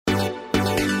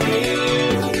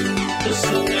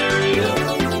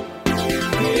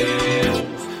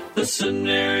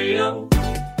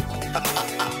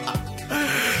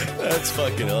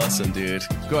fucking awesome, dude.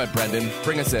 Go ahead, Brendan.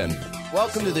 Bring us in.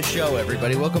 Welcome to the show,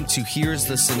 everybody. Welcome to Here's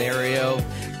the Scenario,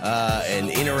 an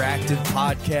interactive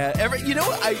podcast. You know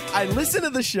what? I listen to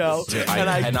the show, Dude, and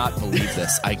I cannot believe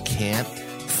this. I can't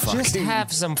Just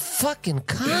have some fucking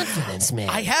confidence, man.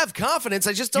 I have confidence.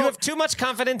 I just don't. You have too much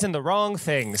confidence in the wrong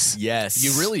things. Yes,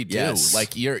 You really do. Yes.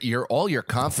 Like your all your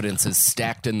confidence is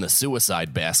stacked in the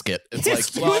suicide basket. It's like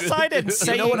Suicide and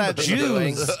you know what I've been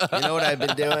doing? Jews. You know what I've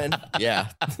been doing? Yeah,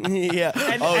 yeah.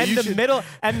 And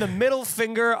the middle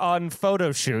finger on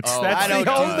photo shoots. Oh, That's I don't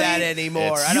the do only, that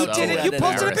anymore. It's I You don't did do it. that You posted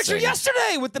a anymore. picture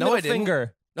yesterday with the No, I middle didn't.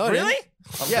 finger. No, I Really? didn't.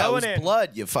 Yeah, it going was in. blood.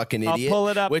 You fucking I'll idiot. pull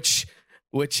it up.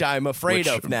 Which I'm afraid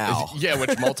of now. Yeah,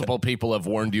 which multiple people have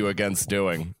warned you against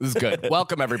doing. This is good.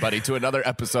 Welcome, everybody, to another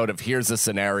episode of Here's a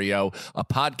Scenario, a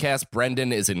podcast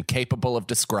Brendan is incapable of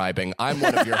describing. I'm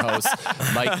one of your hosts,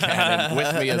 Mike Cannon.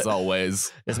 With me, as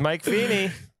always, Is Mike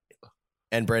Feeney.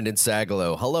 And Brendan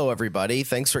Sagalow. Hello, everybody.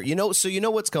 Thanks for, you know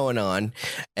what's going on.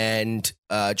 And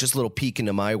just a little peek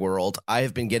into my world. I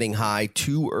have been getting high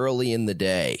too early in the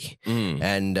day.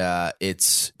 And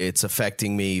it's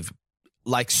affecting me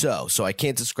like so. So I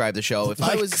can't describe the show. If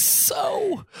I was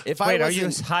Wait, are you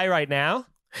high right now?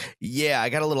 Yeah, I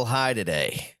got a little high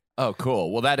today. Oh,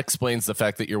 cool. Well, that explains the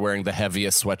fact that you're wearing the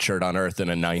heaviest sweatshirt on earth in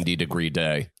a 90-degree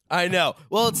day. I know.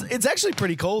 Well, it's actually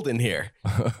pretty cold in here.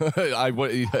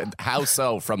 How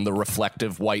so? From the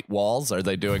reflective white walls? Are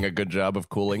they doing a good job of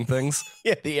cooling things?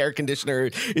 Yeah, the air conditioner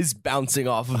is bouncing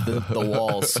off of the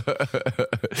walls.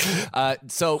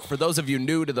 So for those of you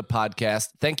new to the podcast,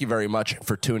 thank you very much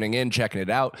for tuning in, checking it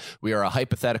out. We are a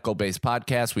hypothetical-based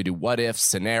podcast. We do what-ifs,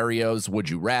 scenarios, would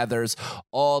you rathers,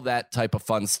 all that type of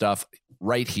fun stuff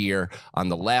right here on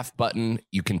the laugh button.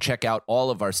 You can check out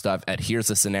all of our stuff at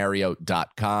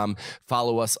here'sascenario.com.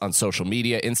 Follow us on social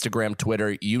media, Instagram,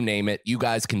 Twitter, you name it. You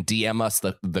guys can DM us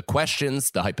the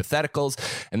questions, the hypotheticals,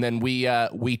 and then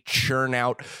we churn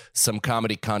out some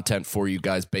comedy content for you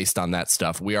guys based on that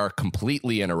stuff. We are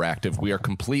completely interactive. We are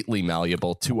completely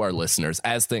malleable to our listeners.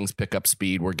 As things pick up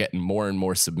speed, we're getting more and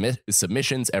more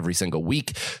submissions every single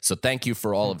week. So thank you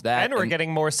for all of that. And we're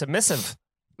getting more submissive.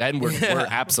 And we're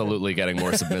absolutely getting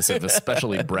more submissive,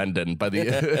 especially Brendan. By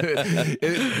the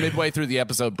midway through the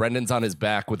episode, Brendan's on his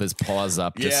back with his paws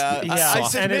up, just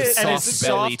soft, and his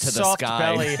belly to the soft sky.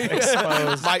 belly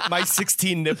exposed. my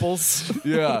 16 nipples.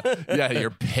 Yeah,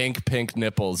 your pink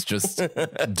nipples just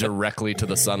directly to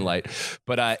the sunlight.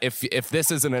 But if this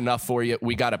isn't enough for you,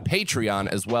 we got a Patreon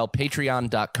as well,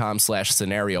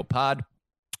 patreon.com/scenariopod.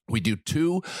 We do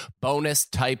 2 bonus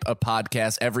type of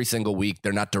podcasts every single week.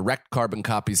 They're not direct carbon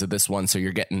copies of this one, so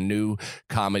you're getting new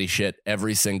comedy shit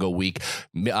every single week.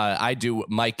 I do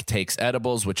Mike Takes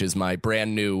Edibles, which is my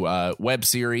brand new web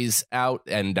series out,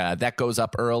 and that goes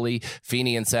up early.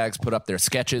 Feeney and Sags put up their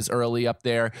sketches early up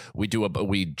there. We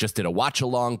just did a watch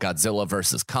along, Godzilla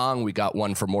versus Kong. We got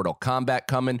one for Mortal Kombat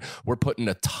coming. We're putting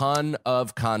a ton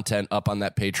of content up on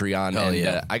that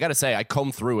Patreon, I gotta say, I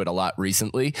combed through it a lot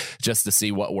recently just to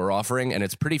see what we're offering, and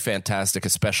it's pretty fantastic,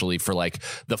 especially for like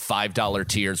the $5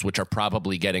 tiers, which are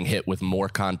probably getting hit with more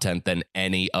content than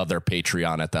any other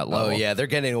Patreon at that level. Oh yeah, they're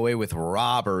getting away with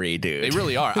robbery, dude. They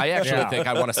really are. I actually think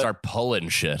I want to start pulling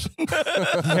shit.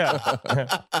 Yeah.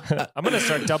 I'm going to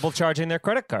start double charging their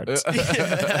credit cards.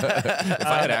 If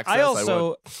I had access,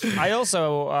 I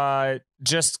also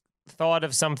just thought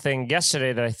of something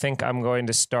yesterday that I think I'm going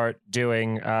to start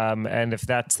doing, and if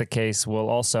that's the case, we'll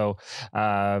also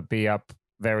be up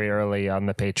very early on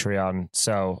the Patreon.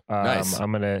 So Nice.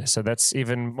 So that's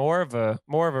even more of a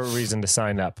reason to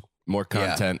sign up. More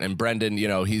content. And Brendan,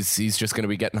 he's just going to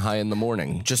be getting high in the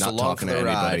morning. Just not along talking for the to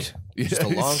anybody. ride. Just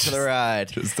along for the ride.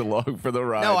 Just along for the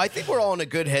ride. No, I think we're all in a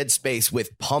good headspace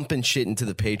with pumping shit into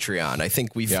the Patreon. I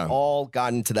think we've all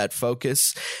gotten to that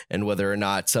focus, and whether or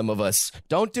not some of us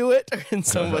don't do it and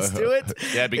some of us do it,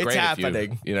 yeah, it'd be great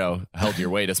happening. if you held your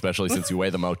weight, especially since you weigh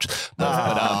the most.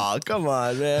 Oh, come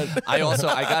on, man. I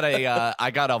got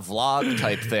a vlog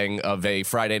type thing of a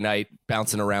Friday night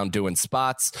bouncing around doing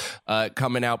spots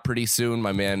coming out pretty soon.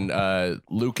 My man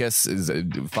Lucas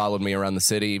followed me around the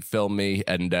city, filmed me,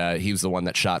 and he was the one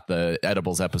that shot the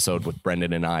Edibles episode with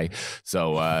Brendan and I.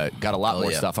 So got a lot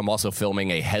more stuff. I'm also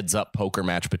filming a heads up poker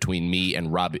match between me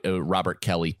and Robert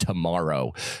Kelly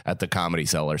tomorrow at the Comedy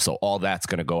Cellar. So all that's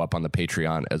going to go up on the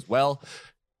Patreon as well.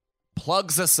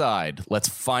 Plugs aside, let's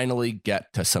finally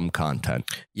get to some content.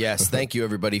 Yes, thank you,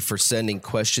 everybody, for sending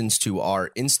questions to our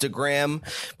Instagram.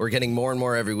 We're getting more and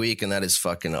more every week, and that is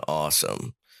fucking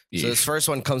awesome. So this first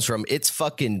one comes from It's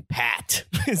Fucking Pat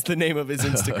is the name of his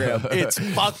Instagram. It's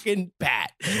fucking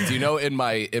Pat. Do you know in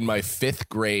my 5th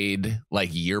grade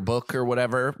like yearbook or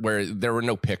whatever, where there were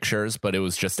no pictures, but it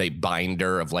was just a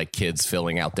binder of like kids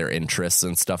filling out their interests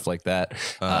and stuff like that.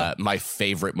 My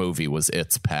favorite movie was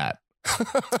It's Pat.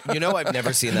 You know, I've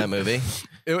never seen that movie.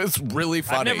 It was really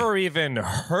funny. I've never even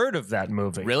heard of that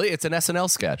movie. Really? It's an SNL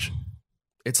sketch.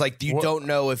 It's like you don't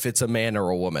know if it's a man or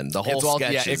a woman. The whole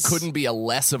sketch it couldn't be a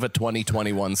less of a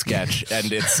 2021 sketch,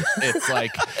 and it's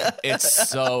like it's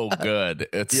so good.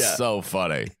 It's so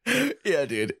funny. Yeah,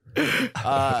 dude.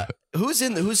 Who's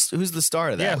the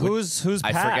star of that? Yeah, who's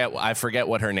Pat? I forget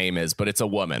what her name is, but it's a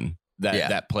woman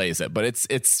that plays it. But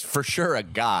it's for sure a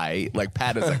guy. Like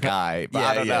Pat is a guy. But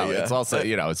I don't know. It's also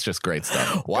it's just great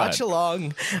stuff. Watch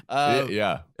along.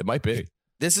 Yeah, it might be.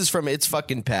 This is from It's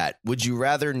Fucking Pat. Would you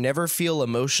rather never feel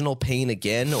emotional pain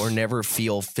again or never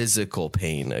feel physical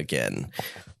pain again?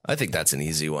 I think that's an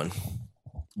easy one.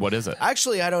 What is it?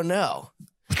 Actually, I don't know.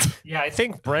 Yeah, I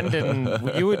think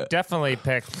Brendan, you would definitely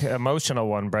pick emotional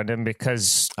one, Brendan,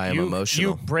 because I am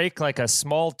emotional. You break like a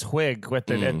small twig with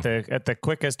the at the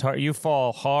quickest heart. You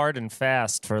fall hard and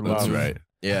fast for love. That's right.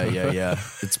 Yeah.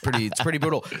 It's pretty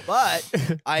brutal. But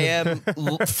I am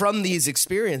from these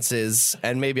experiences,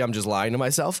 and maybe I'm just lying to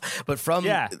myself, but from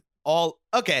all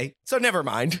okay, so never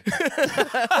mind.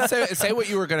 say what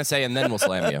you were going to say, and then we'll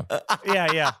slam you.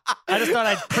 Yeah. I just thought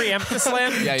I'd preempt the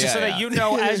slam, so that you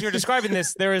know as you're describing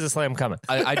this, there is a slam coming.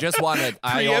 I just wanted.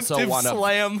 I also want to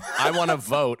slam. I want to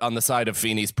vote on the side of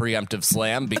Feeney's preemptive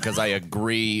slam because I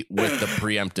agree with the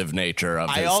preemptive nature of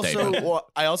his statement.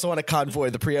 I also want to convoy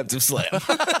the preemptive slam.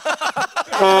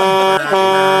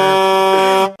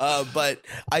 But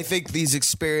I think these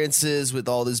experiences with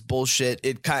all this bullshit,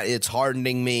 it's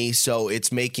hardening me. So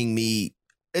it's making me,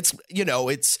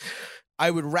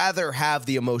 I would rather have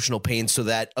the emotional pain so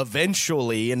that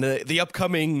eventually in the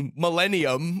upcoming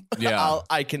millennium,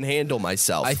 I can handle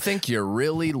myself. I think you're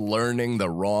really learning the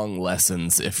wrong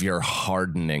lessons if you're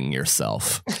hardening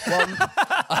yourself. Well,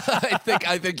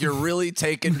 I think you're really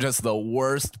taking just the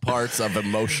worst parts of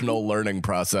emotional learning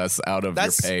process out of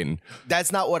your pain.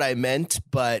 That's not what I meant,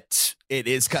 but it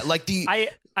is kind of like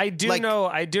I do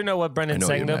know what Brendan's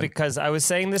saying though, because I was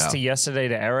saying this yesterday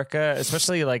to Erica,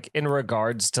 especially like in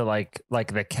regards to like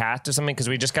the cat or something, because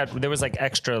we just there was like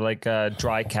extra like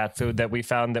dry cat food that we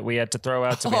found that we had to throw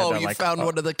out. So we had to, found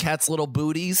one of the cat's little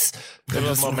booties,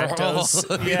 little mementos.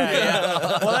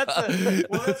 Yeah. Well,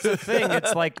 that's the thing.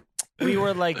 It's like, we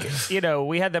were like,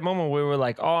 we had that moment where we were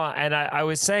like, oh, and I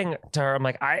was saying to her, I'm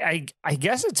like, I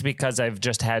guess it's because I've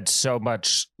just had so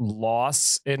much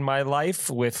loss in my life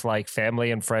with like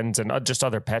family and friends and just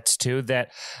other pets too,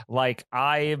 that like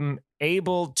I'm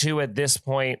able to, at this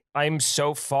point, I'm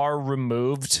so far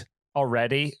removed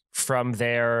already from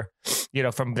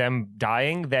from them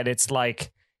dying that it's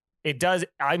like, I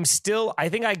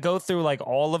think I go through like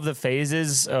all of the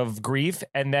phases of grief,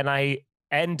 and then I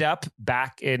end up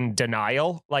back in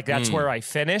denial. Like that's where I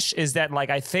finish, is that like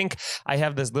I think I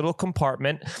have this little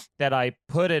compartment that I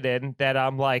put it in that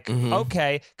I'm like,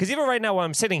 okay, because even right now while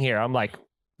I'm sitting here, I'm like,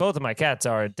 both of my cats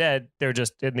are dead. They're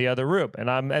just in the other room.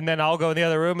 And then I'll go in the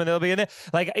other room and they'll be in there.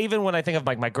 Like even when I think of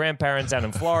like my grandparents down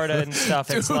in Florida and stuff,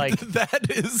 it's like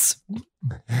that is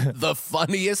the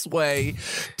funniest way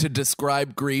to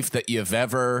describe grief that you've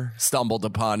ever stumbled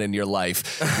upon in your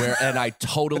life. And I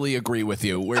totally agree with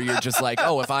you, where you're just like,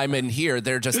 oh, if I'm in here,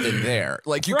 they're just in there.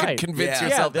 Like you can convince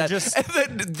yourself that. And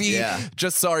then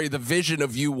the vision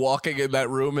of you walking in that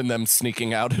room and them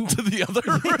sneaking out into the other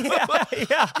room.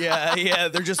 Yeah.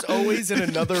 They're just always in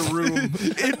another room.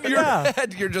 In your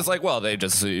head, you're just like, well, they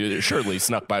just surely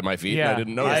snuck by my feet and I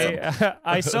didn't notice them.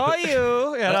 I saw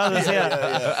you.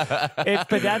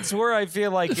 But that's where I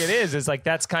feel like it is. It's like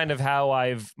that's kind of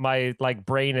how my like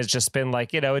brain has just been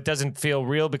like, it doesn't feel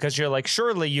real because you're like,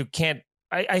 surely you can't.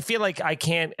 I feel like I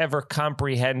can't ever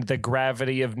comprehend the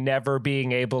gravity of never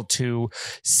being able to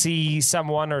see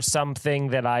someone or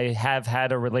something that I have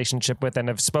had a relationship with and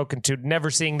have spoken to,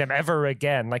 never seeing them ever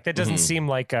again. Like that doesn't seem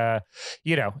like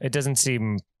it doesn't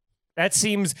seem. It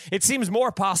seems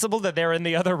more possible that they're in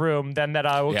the other room than that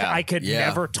I could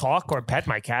never talk or pet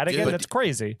my cat again. That's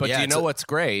crazy. But do you know what's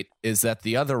great is that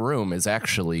the other room is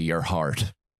actually your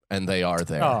heart, and they are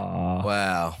there. Oh,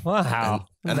 wow.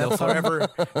 And they'll forever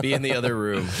be in the other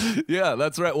room. Yeah,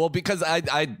 that's right. Well, because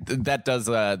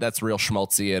that's real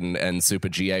schmaltzy and super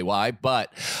GAY,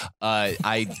 but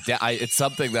it's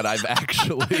something that I've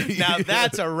actually now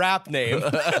that's a rap name.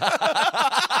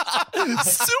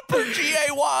 Super GAY.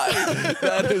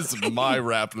 That is my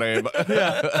rap name.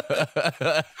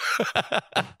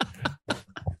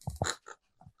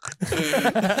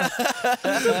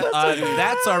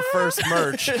 That's our first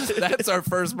merch. That's our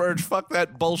first merch. Fuck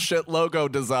that bullshit logo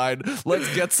design.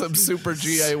 Let's get some Super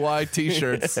GAY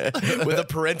t-shirts with a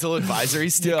parental advisory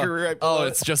sticker. Yeah. Right below Oh, it.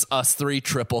 it's just us three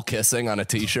triple kissing on a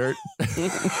t-shirt.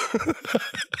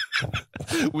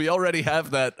 We already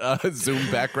have that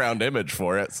Zoom background image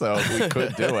for it, so we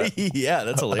could do it. Yeah,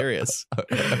 that's hilarious.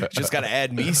 Just got to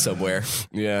add me somewhere.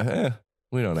 Yeah,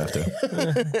 we don't have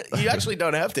to. You actually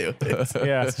don't have to.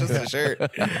 It's just a shirt.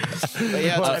 But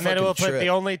yeah, Well, it's a and then it will fucking put trip. the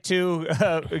only two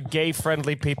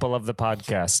gay-friendly people of the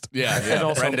podcast. Yeah. And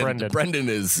also Brendan. Brendan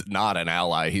is not an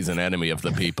ally. He's an enemy of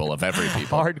the people, of every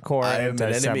people. Hardcore I am an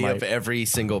enemy anti-Semite. of every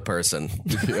single person.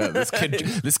 Yeah,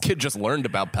 this kid just learned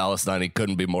about Palestine. He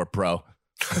couldn't be more pro.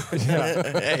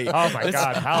 Hey, Oh my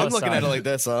God, I'm looking at Palestine. it like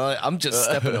this. I'm just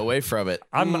stepping away from it.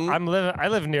 I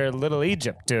live near Little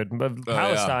Egypt, dude. But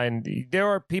Palestine, there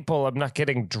are people, I'm not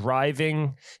kidding,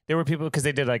 driving. There were people because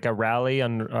they did like a rally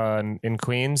in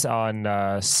Queens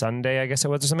on Sunday, I guess it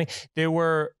was, or something. There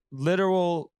were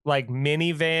literal like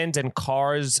minivans and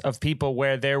cars of people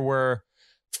where there were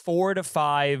 4 to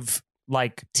 5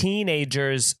 like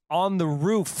teenagers on the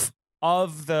roof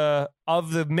of the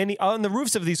on the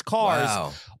roofs of these cars.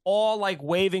 Wow. All like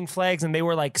waving flags, and they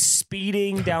were like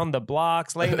speeding down the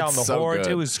blocks, laying down the So horns.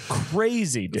 good. It was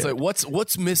crazy, dude. It's like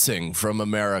what's missing from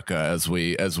America as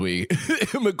we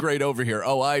immigrate over here?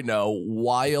 Oh, I know,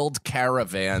 wild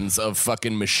caravans of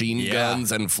fucking machine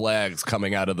guns and flags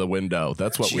coming out of the window.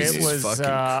 That's what we Jesus need. It was, fucking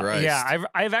Christ. yeah.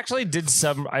 I've actually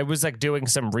I was like doing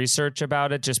some research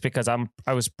about it just because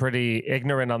I was pretty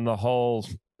ignorant on the whole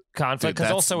conflict.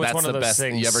 Because also it's one of the those best.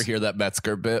 things. You ever hear that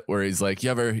Metzger bit where he's like, you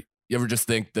ever just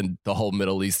think the whole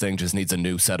Middle East thing just needs a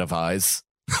new set of eyes?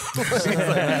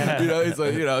 He's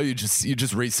like, you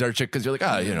just research it because you're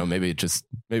like, maybe it just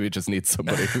needs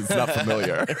somebody who's not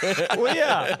familiar. Well,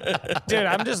 yeah, dude.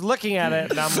 I'm just looking at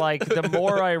it, and I'm like, the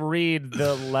more I read,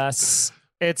 the less.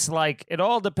 It's like it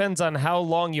all depends on how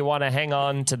long you want to hang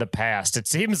on to the past. It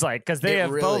seems like because they It have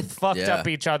really- both fucked yeah. up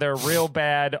each other real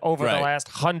bad over the Right. last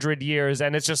 100 years,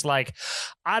 and it's just like,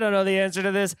 I don't know the answer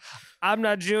to this. I'm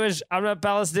not Jewish. I'm not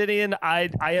Palestinian.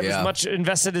 I am Yeah. as much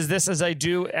invested as this as I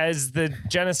do as the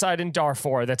genocide in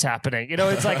Darfur that's happening. You know,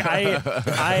 it's like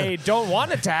I don't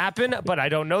want it to happen, but I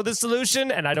don't know the solution,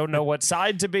 and I don't know what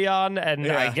side to be on. And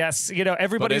I guess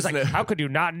everybody's But like, isn't it- how could you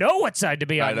not know what side to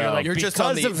be on? know. You're like, You're because just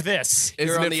on the- of this. You're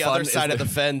Isn't on it the fun? other side Is of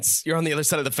the fence. You're on the other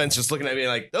side of the fence, just looking at me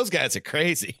like those guys are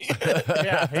crazy.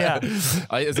 Yeah.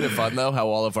 Isn't it fun though how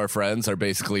all of our friends are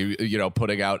basically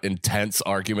putting out intense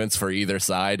arguments for either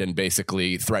side and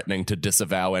basically threatening to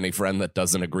disavow any friend that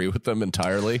doesn't agree with them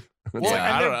entirely? It's Well, like, and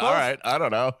I they're don't know. both- All right, I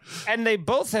don't know. And they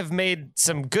both have made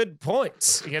some good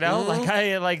points.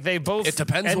 Like they both. It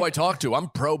depends who I talk to. I'm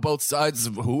pro both sides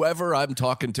of whoever I'm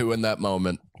talking to in that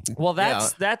moment. Well,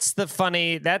 that's the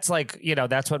funny. That's like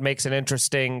that's what makes an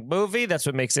interesting movie. That's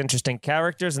what makes interesting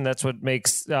characters, and that's what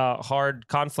makes hard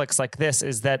conflicts like this.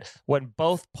 Is that when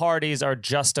both parties are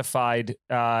justified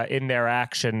in their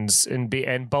actions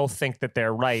and both think that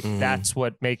they're right. That's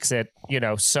what makes it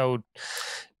so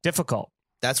difficult.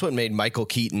 That's what made Michael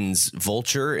Keaton's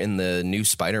Vulture in the new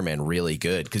Spider-Man really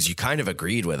good because you kind of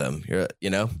agreed with him. I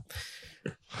know.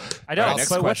 All right,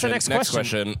 But what's the next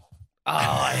question? Oh,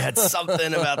 I had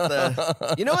something about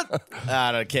the. You know what?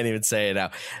 I can't even say it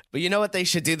now. But you know what they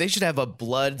should do? They should have a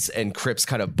Bloods and Crips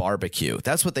kind of barbecue.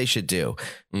 That's what they should do.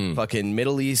 Fucking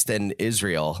Middle East and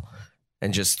Israel,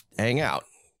 and just hang out.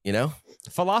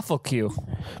 Falafel queue.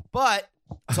 But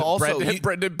to also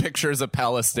Brendan pictures a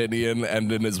Palestinian and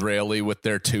an Israeli with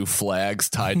their two flags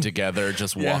tied together,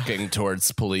 just walking towards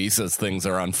police as things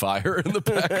are on fire in the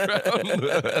background.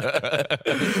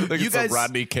 Like You it's the guys-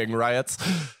 Rodney King riots.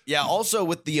 yeah. Also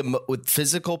with with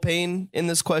physical pain in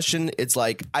this question, it's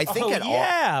like I think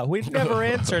we've never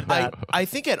answered that. I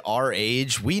think at our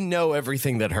age, we know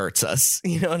everything that hurts us.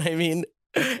 You know what I mean?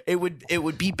 It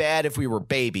would be bad if we were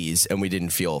babies and we didn't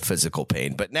feel physical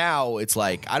pain. But now it's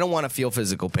like, I don't want to feel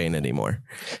physical pain anymore.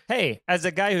 Hey, as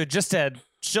a guy who just had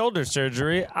shoulder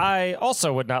surgery, I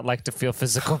also would not like to feel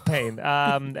physical pain.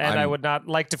 And I would not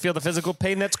like to feel the physical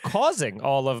pain that's causing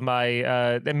all of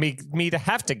my me to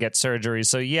have to get surgery.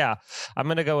 So yeah, I'm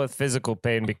going to go with physical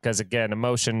pain because again,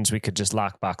 emotions, we could just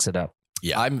lockbox it up.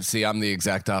 Yeah. I'm the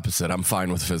exact opposite. I'm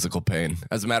fine with physical pain.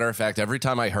 As a matter of fact, every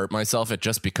time I hurt myself, it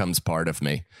just becomes part of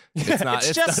me. It's not.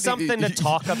 It's just not- something to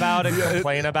talk about and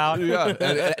complain about. Yeah,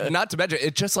 and not to mention,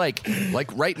 it's just like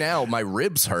right now, my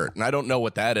ribs hurt, and I don't know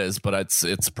what that is, but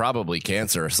it's probably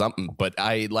cancer or something. But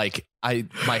I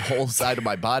my whole side of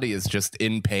my body is just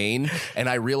in pain, and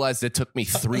I realized it took me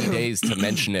 3 days to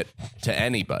mention it to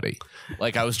anybody.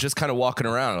 Like I was just kind of walking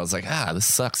around. I was like, this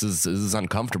sucks. This is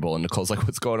uncomfortable. And Nicole's like,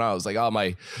 what's going on? I was like,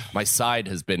 my side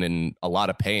has been in a lot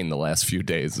of pain the last few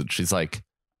days. And she's like,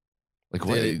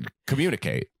 what?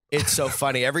 Communicate. It's so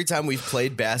funny. Every time we've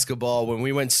played basketball, when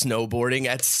we went snowboarding,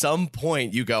 at some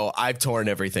point you go, I've torn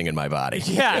everything in my body.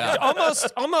 Yeah.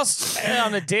 almost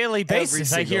on a daily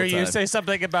basis. I hear you say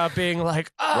something about being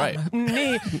like,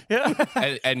 knee. Yeah.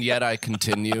 And yet I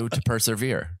continue to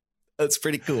persevere. That's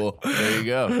pretty cool. There you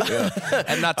go. Yeah.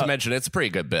 And not to mention, it's a pretty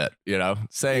good bit,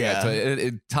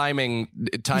 saying timing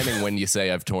when you say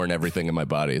I've torn everything in my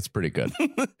body. It's pretty good.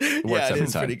 It works every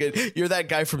time. Pretty good. You're that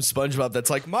guy from SpongeBob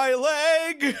that's like, my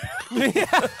leg.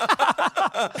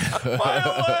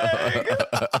 My leg.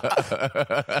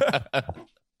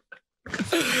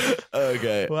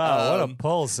 Okay. Wow, what a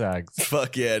pull, Sags.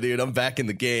 Fuck yeah, dude. I'm back in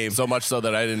the game. So much so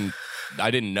that I didn't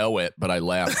know it, but I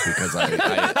laughed because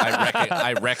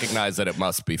I recognize that it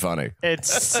must be funny.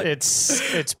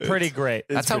 It's pretty great.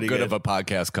 That's how good of a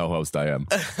podcast co-host I am.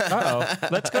 Uh-oh.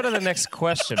 Let's go to the next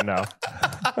question now.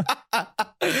 All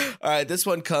right, this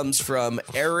one comes from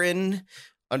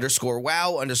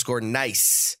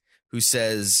Aaron_wow_nice, who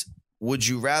says, would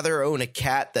you rather own a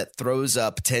cat that throws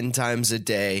up 10 times a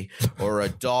day or a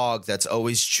dog that's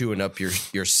always chewing up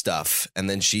your stuff? And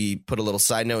then she put a little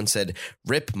side note and said,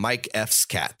 rip Mike F's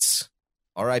cats.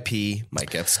 R.I.P.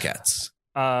 Mike F's cats.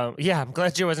 Yeah, I'm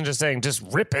glad you wasn't just saying just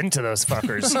rip into those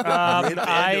fuckers.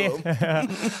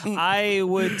 I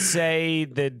would say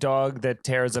the dog that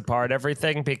tears apart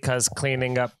everything, because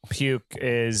cleaning up puke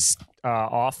is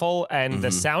awful, and the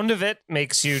sound of it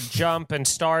makes you jump and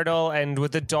startle. And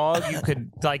with the dog, you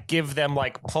could like give them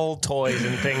like pull toys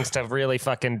and things to really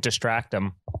fucking distract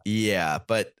them. Yeah,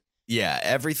 but yeah,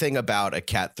 everything about a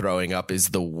cat throwing up is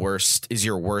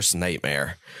your worst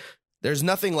nightmare. There's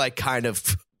nothing like kind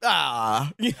of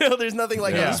there's nothing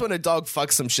like just when a dog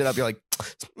fucks some shit up, you're like,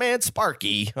 man,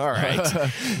 Sparky. All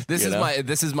right. This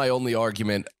is my only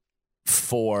argument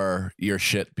for your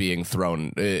shit being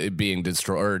thrown, being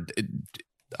destroyed.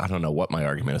 I don't know what my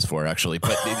argument is for, actually,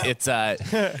 but it's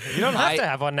you don't have to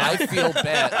have one now. I feel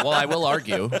bad. Well, I will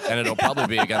argue, and it'll probably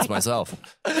be against myself.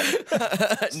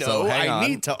 No, I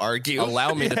need to argue.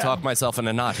 Allow me to talk myself in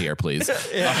a knot here, please.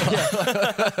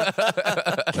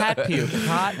 Cat puke,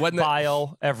 hot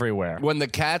bile everywhere. When the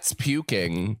cat's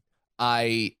puking,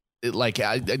 there's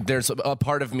a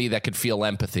part of me that could feel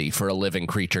empathy for a living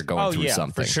creature going through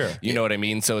something. For sure. You know what I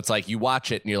mean? So it's like you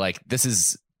watch it and you're like, this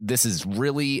is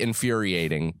really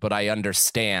infuriating, but I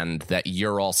understand that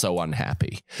you're also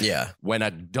unhappy. Yeah. When a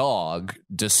dog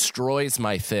destroys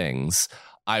my things,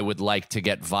 I would like to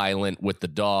get violent with the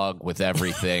dog, with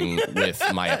everything, with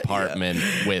my apartment,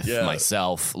 with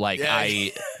myself.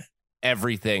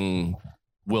 Everything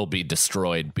will be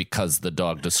destroyed because the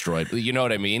dog destroyed. You know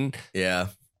what I mean? Yeah.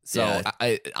 So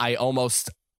I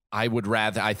would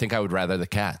rather the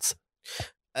cats.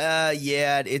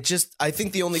 I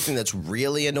think the only thing that's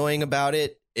really annoying about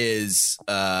it is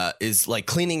like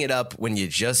cleaning it up when you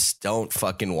just don't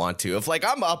fucking want to. If like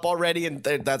I'm up already and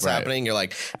that's happening, you're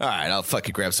like, all right, I'll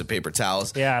fucking grab some paper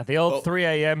towels. Yeah, the old 3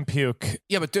 a.m. puke.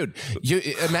 Yeah, but dude, you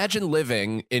imagine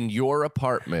living in your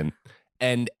apartment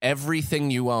and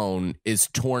everything you own is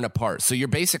torn apart. So you're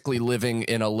basically living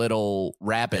in a little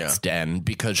rabbit's den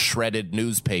because shredded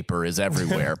newspaper is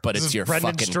everywhere, but it's your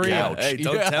Brendan fucking Street. couch. Hey,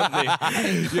 don't tempt me.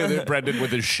 Yeah, Brendan with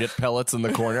his shit pellets in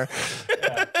the corner.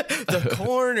 The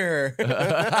corner.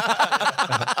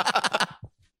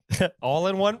 All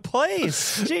in one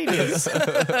place. Genius.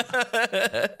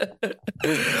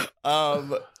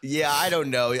 I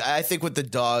don't know. I think with the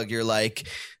dog, you're like,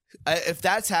 if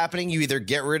that's happening, you either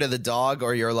get rid of the dog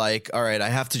or you're like, all right, I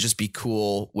have to just be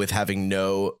cool with having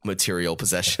no material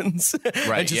possessions.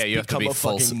 Right. Yeah, you have to be a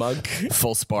fucking monk.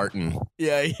 Full Spartan.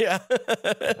 Yeah.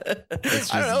 It's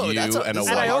just I don't know. you and a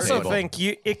And I also table. think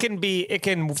it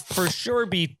can for sure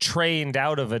be trained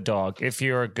out of a dog if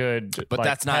you're a good. But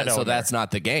that's not. pet So owner. that's not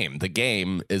the game. The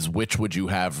game is which would you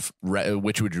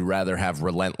rather have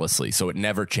relentlessly? So it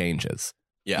never changes.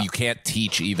 Yeah. You can't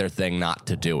teach either thing not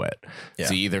to do it. Yeah.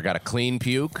 So you either got to clean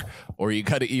puke, or you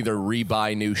got to either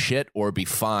rebuy new shit or be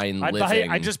fine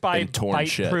living. I just buy in torn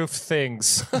shit. bite-proof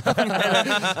things.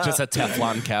 Just a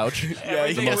Teflon couch.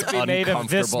 Everything would be made of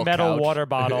this metal water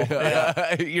bottle.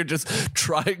 Yeah. You're just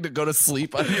trying to go to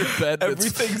sleep on your bed.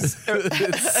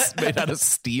 It's made out of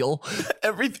steel.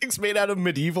 Everything's made out of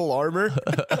medieval armor.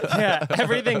 Yeah,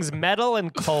 everything's metal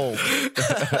and cold.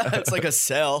 It's like a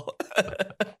cell.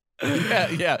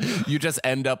 Yeah. You just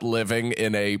end up living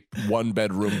in a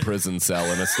 1-bedroom prison cell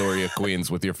in Astoria, Queens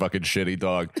with your fucking shitty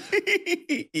dog.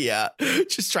 Yeah.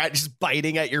 Just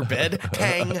biting at your bed.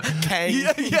 Kang, kang.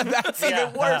 Yeah, that's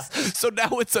even worse. So now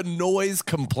it's a noise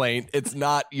complaint. It's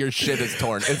not your shit is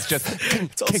torn. It's just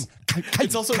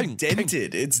It's also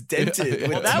dented. It's dented.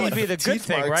 Well, that would be the good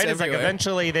thing, right? It's like everywhere.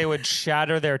 eventually they would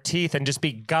shatter their teeth and just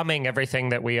be gumming everything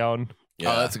that we own.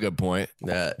 Oh, that's a good point.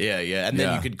 Yeah. And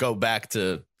then you could go back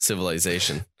to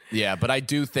civilization. Yeah, but I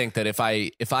do think that if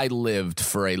I lived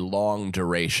for a long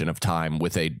duration of time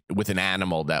with an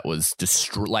animal that was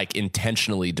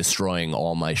intentionally destroying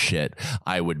all my shit,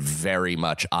 I would very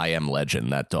much I Am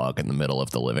Legend that dog in the middle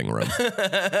of the living room.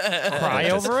 Cry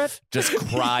over it? Just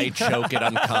cry, choke it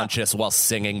unconscious while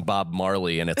singing Bob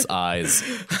Marley in its eyes.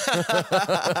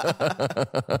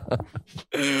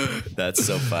 That's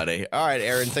so funny. All right,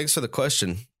 Aaron, thanks for the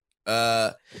question.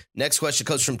 Next question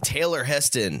comes from Taylor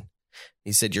Heston.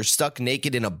 He said, you're stuck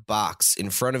naked in a box. In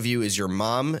front of you is your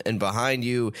mom, and behind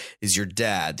you is your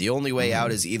dad. The only way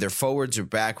out is either forwards or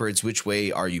backwards. Which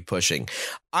way are you pushing?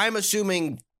 I'm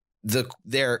assuming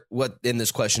what in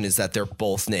this question is that they're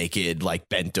both naked, like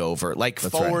bent over. Like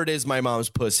That's forward is my mom's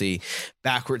pussy,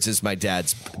 backwards is my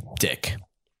dad's dick.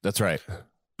 That's right.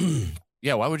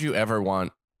 Yeah, why would you ever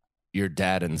want your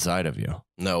dad inside of you?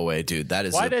 No way, dude. That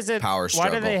is power Why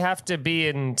struggle. do they have to be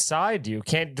inside you?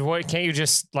 Can't you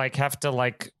just like have to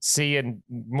like see and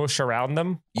mush around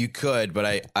them? You could,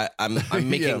 but I'm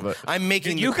making I'm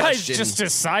making You the guys question. just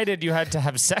decided you had to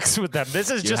have sex with them.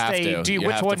 This is You just have to. which You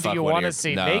have one to do fuck you one of want your- to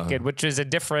see No. naked? Which is a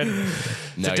different. No, it's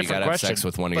a you different gotta question. have sex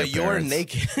with one of But your you're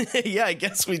parents. naked. Yeah, I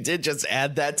guess we did just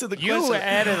add that to the You question.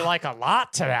 added like a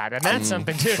lot to that, and that's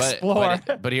something to explore.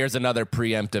 But here's another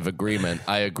preemptive agreement.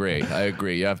 I agree.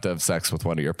 You have to have sex with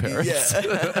one of your parents.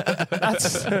 Yeah.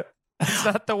 That's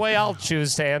not the way I'll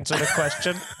choose to answer the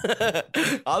question.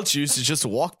 I'll choose to just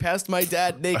walk past my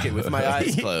dad naked with my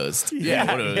eyes closed. Yeah,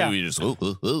 What do yeah. you just, ooh.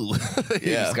 You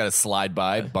just got to slide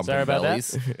by, bumping Sorry about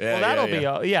bellies.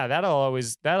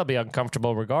 that. That'll be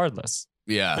uncomfortable regardless.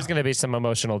 Yeah. There's going to be some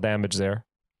emotional damage there.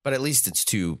 But at least it's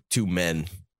two men,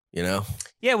 you know?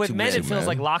 Yeah, with Two men, it men, feels man.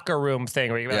 like locker room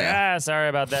thing where you're Yeah. like, sorry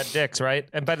about that, dicks, right?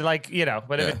 But like,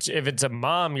 if it's a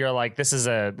mom, you're like, this is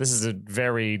a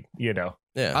very, Yeah.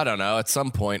 I don't know. At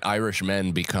some point, Irish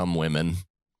men become women.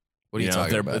 What are you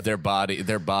talking about? Their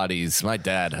bodies. My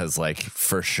dad has like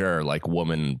for sure like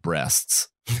woman breasts.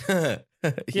 yeah,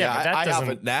 but that I have doesn't-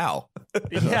 it now.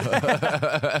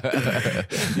 Yeah.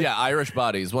 Yeah, Irish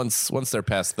bodies once they're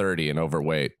past 30 and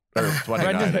overweight or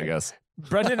 29, I guess.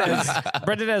 Brendan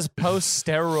has post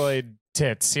steroid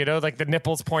tits, like the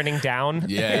nipples pointing down.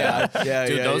 Yeah. Yeah,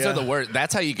 Dude, yeah, those yeah. are the worst.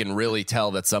 That's how you can really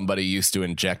tell that somebody used to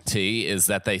inject tea is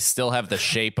that they still have the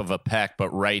shape of a peck, but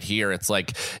right here it's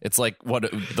like what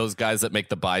those guys that make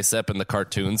the bicep in the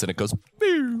cartoons and it goes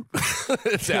down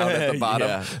at the bottom.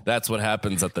 Yeah. That's what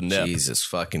happens at the nip. Jesus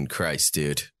fucking Christ,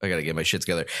 dude. I got to get my shit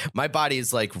together. My body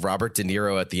is like Robert De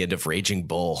Niro at the end of Raging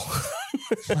Bull.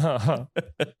 I've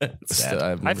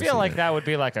I never feel seen like it. that would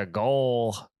be like a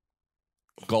goal.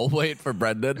 Goal weight for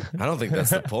Brendan. I don't think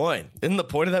that's the point. Isn't the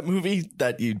point of that movie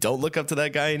that you don't look up to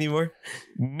that guy anymore?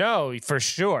 No, for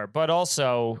sure. But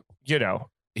also, He's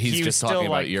he was just still, talking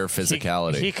about like, your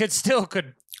physicality. He could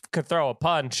throw a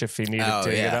punch if he needed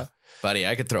to. Buddy,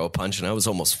 I could throw a punch and I was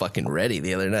almost fucking ready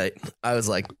the other night. I was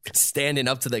like standing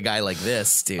up to the guy like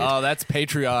this, dude. Oh, that's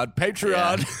Patreon.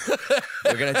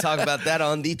 We're going to talk about that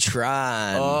on the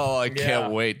Tron. Oh, I Yeah.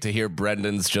 can't wait to hear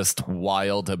Brendan's just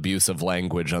wild abusive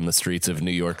language on the streets of New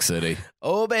York City.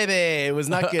 Oh, baby, it was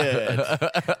not good.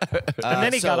 And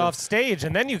then he got off stage,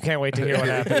 and then you can't wait to hear what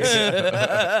happens.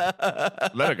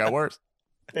 Then it got worse.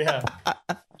 Yeah.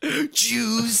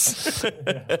 Jews.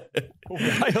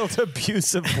 Wild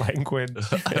abusive language.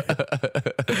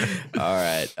 All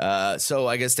right. So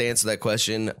I guess to answer that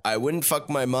question, I wouldn't fuck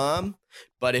my mom,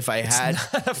 but if I had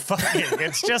Fucking,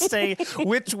 it's just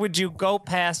which would you go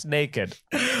past naked?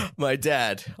 my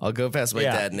dad, I'll go past my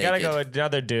dad you naked. gotta go with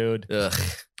another dude. Ugh.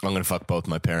 I'm going to fuck both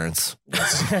my parents.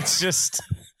 It's just,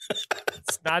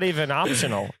 it's not even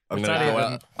optional. I'm It's gonna not go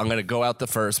even. out. I'm gonna go out the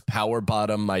first, power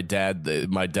bottom my dad to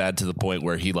the point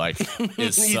where he like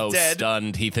is He's so dead.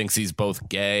 stunned he thinks he's both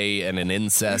gay and an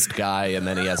incest guy, and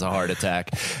then he has a heart attack,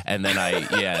 and then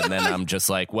I'm just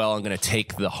like, well, I'm gonna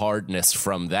take the hardness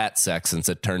from that sex since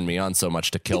it turned me on so much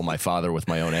to kill my father with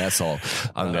my own asshole.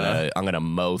 I'm gonna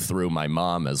mow through my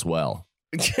mom as well.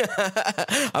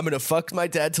 I'm going to fuck my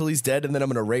dad till he's dead, and then I'm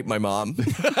going to rape my mom.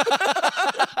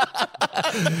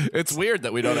 It's weird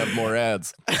that we don't have more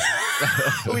ads.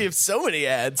 We have so many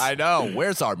ads. I know.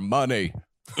 Where's our money?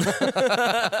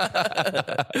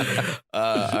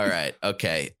 All right.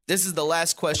 Okay. This is the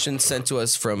last question sent to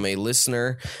us from a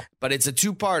listener, but it's a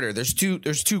two-parter. There's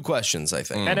two questions, I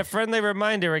think. And a friendly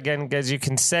reminder again, guys, you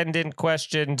can send in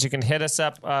questions. You can hit us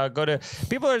up.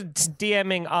 People are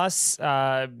DMing us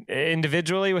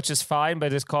individually, which is fine,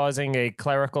 but it's causing a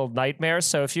clerical nightmare.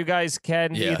 So if you guys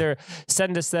can either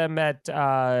send us them at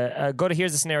go to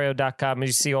here'sthescenario.com and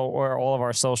you see where all of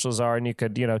our socials are, and you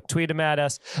could tweet them at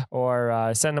us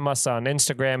or send them us on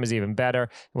Instagram is even better.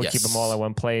 We'll keep them all in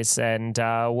one place, and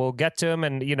we'll get to them.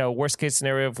 And worst case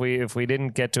scenario, if we didn't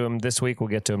get to them this week, we'll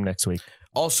get to them next week.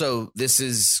 Also, this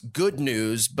is good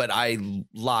news, but I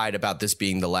lied about this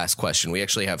being the last question. We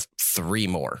actually have 3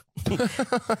 more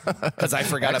because I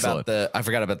forgot about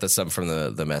the sum from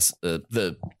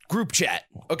the group chat.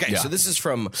 Okay, so this is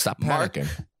from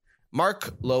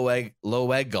Mark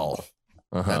Loegal.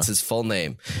 That's his full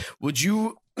name.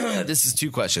 This is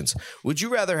 2 questions. Would you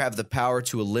rather have the power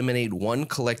to eliminate one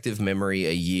collective memory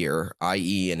a year,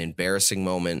 i.e. an embarrassing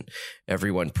moment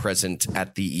everyone present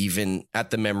at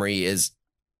the memory is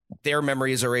their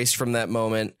memory is erased from that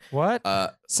moment? What?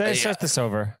 Start this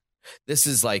over. This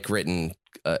is like written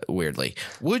weirdly.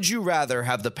 Would you rather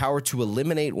have the power to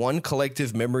eliminate one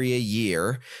collective memory a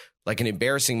year, like an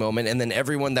embarrassing moment, and then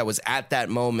everyone that was at that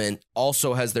moment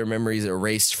also has their memories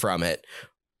erased from it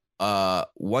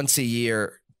once a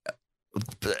year?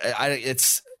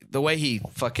 It's the way he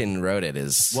fucking wrote it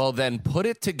is. Well, then put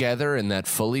it together in that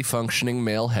fully functioning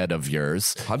male head of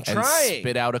yours. I'm trying. And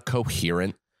spit out a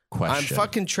coherent question. I'm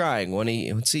fucking trying.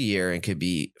 Once a year, and could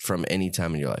be from any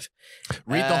time in your life.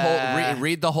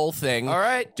 Read the whole thing. All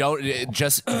right. Don't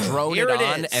just drone it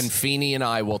on, and Feeney and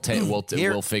I will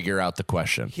we'll figure out the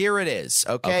question. Here it is.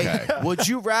 Okay. Would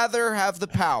you rather have the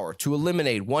power to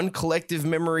eliminate one collective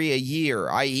memory a year,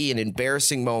 i.e., an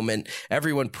embarrassing moment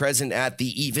everyone present at the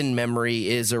even memory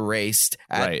is erased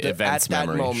at that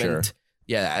memory, moment? Sure.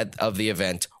 Yeah, of the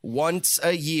event once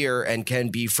a year and can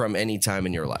be from any time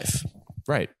in your life.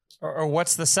 Right. Or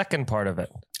what's the second part of it?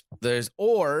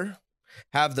 Or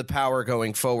have the power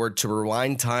going forward to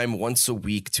rewind time once a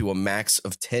week to a max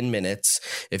of 10 minutes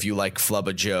if you flub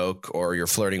a joke or you're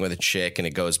flirting with a chick and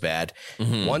it goes bad.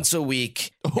 Once a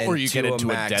week. Or you get into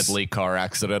a deadly car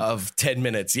accident. Of 10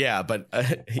 minutes, yeah. But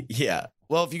yeah.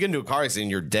 Well, if you get into a car accident,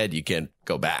 you're dead. You can't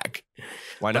go back.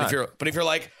 Why not? But if you're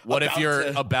like, what if you're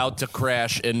about to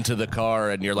crash into the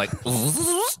car and you're like,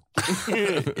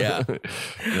 yeah,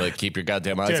 you're like, keep your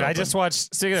goddamn eyes open. I just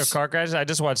watched. Speaking of car crashes, I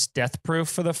just watched Death Proof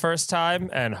for the first time,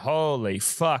 and holy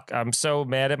fuck, I'm so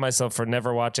mad at myself for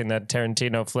never watching that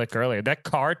Tarantino flick earlier. That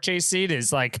car chase scene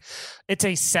is it's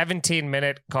a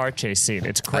 17-minute car chase scene.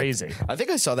 It's crazy. I think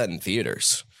I saw that in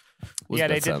theaters. They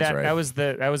did that. Right. That was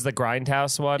the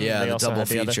Grindhouse one. Yeah, the double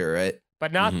feature, right?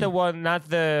 But not the one, not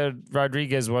the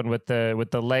Rodriguez one with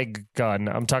the leg gun.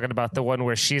 I'm talking about the one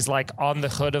where she's on the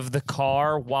hood of the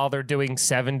car while they're doing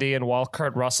 70 and while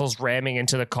Kurt Russell's ramming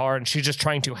into the car and she's just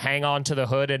trying to hang on to the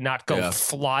hood and not go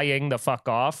flying the fuck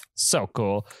off. So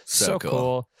cool. So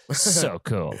cool. So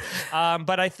cool.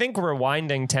 But I think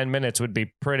rewinding 10 minutes would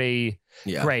be pretty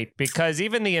great because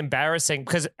even the embarrassing,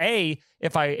 because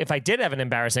if I did have an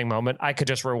embarrassing moment, I could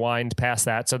just rewind past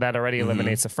that. So that already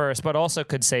eliminates the first, but also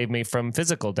could save me from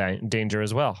physical danger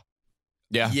as well.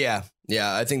 Yeah.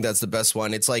 I think that's the best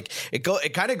one. It's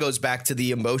it kind of goes back to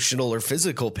the emotional or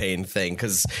physical pain thing.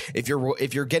 Cause if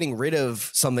you're getting rid of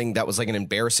something that was an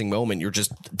embarrassing moment, you're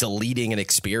just deleting an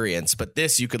experience. But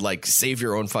this, you could save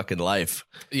your own fucking life.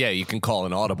 Yeah. You can call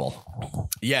an audible.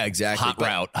 Yeah, exactly.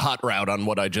 Hot route on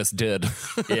what I just did.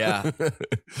 Yeah.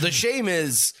 The shame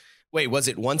is, wait, was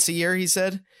it once a year? He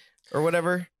said, or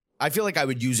whatever. I feel like I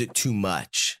would use it too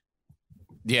much.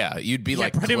 Yeah, you'd be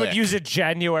Brady would use it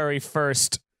January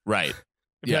 1st. Right.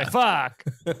 Yeah. Fuck.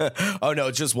 Oh no,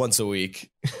 it's just once a week.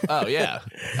 Oh yeah.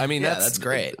 I mean, that's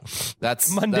great.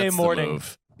 That's Monday morning. The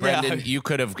move. Brendan, you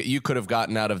could have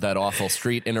gotten out of that awful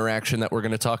street interaction that we're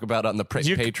going to talk about on the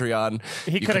Patreon.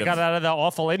 He could have got out of the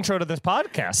awful intro to this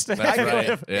podcast. That's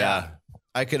right. Yeah.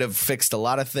 I could have fixed a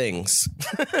lot of things.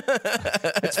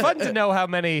 It's fun to know how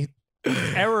many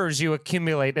errors you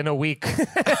accumulate in a week.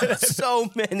 So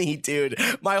many, dude.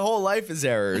 My whole life is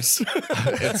errors.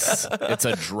 It's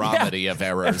a dramedy of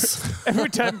errors. Every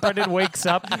time Brendan wakes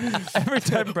up,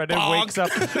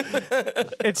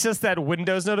 it's just that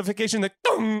Windows notification,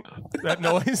 that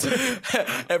noise.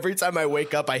 Every time I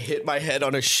wake up, I hit my head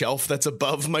on a shelf that's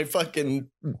above my fucking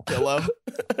pillow.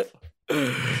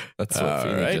 That's what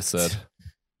Feeney just said.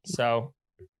 So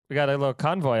we got a little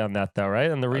convoy on that, though,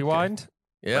 right? On the rewind?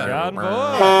 Yeah.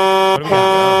 What do we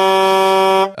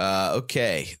got?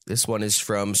 Okay. This one is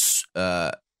from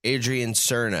Adrian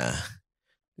Cerna.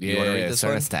 You want to read this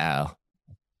one? style.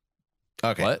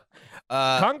 Okay. What?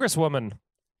 Congresswoman.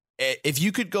 If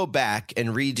you could go back and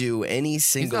redo any He's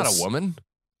single... not a woman.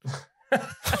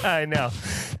 I know.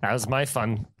 That was my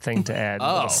fun thing to add.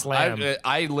 Oh, slam.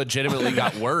 I legitimately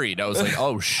got worried. I was like,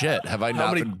 oh shit, have I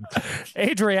not been...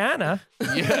 Adriana.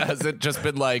 Yeah, has it just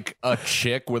been like a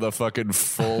chick with a fucking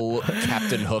full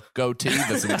Captain Hook goatee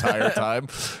this entire time?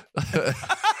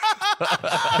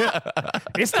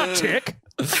 It's not chick.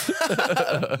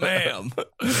 Ma'am.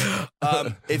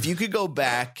 If you could go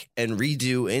back and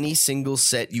redo any single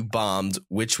set you bombed,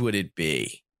 which would it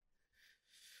be?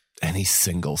 Any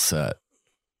single set.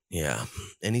 Yeah,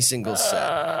 any single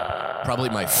set. Probably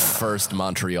my first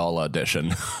Montreal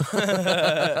audition.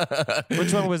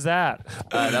 Which one was that?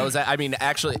 That was, I mean,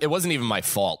 actually, it wasn't even my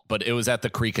fault, but it was at the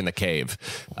Creek in the Cave,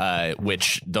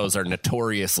 which those are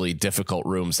notoriously difficult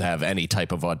rooms to have any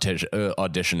type of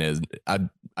audition in. I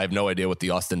have no idea what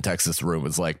the Austin, Texas room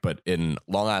is like, but in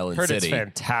Long Island Heard City, it's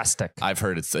fantastic. I've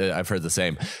heard the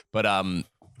same, but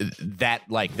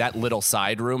that little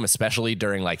side room, especially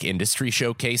during like industry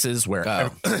showcases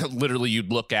where literally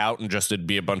you'd look out and just it'd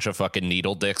be a bunch of fucking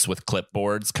needle dicks with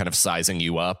clipboards kind of sizing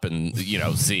you up and, you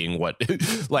know, seeing what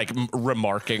like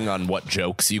remarking on what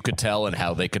jokes you could tell and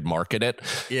how they could market it.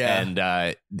 Yeah.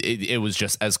 And it was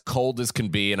just as cold as can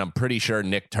be. And I'm pretty sure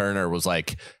Nick Turner was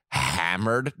like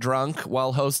hammered drunk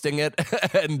while hosting it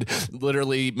and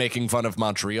literally making fun of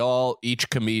Montreal, each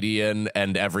comedian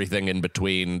and everything in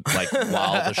between, like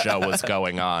while the show was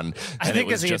going on. I think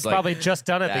because he had probably just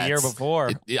done it the year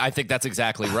before. I think that's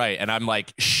exactly right. And I'm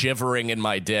like shivering in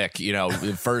my dick, you know,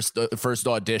 first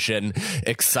audition,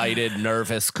 excited,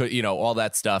 nervous, you know, all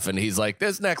that stuff. And he's like,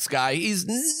 this next guy, he's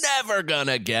never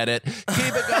gonna get it. Keep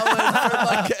it going.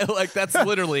 like that's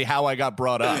literally how I got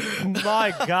brought up.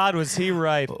 My God, was he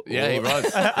right? Yeah, he was.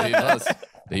 He was.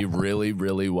 He really,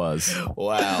 really was.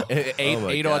 Wow.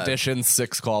 Eight auditions,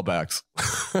 6 callbacks.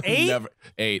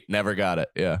 8? Never got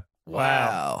it. Yeah.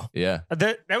 Wow. Yeah.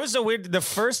 That was so weird. The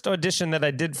first audition that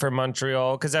I did for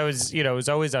Montreal, because I was, you know, it was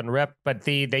always Unrepped, but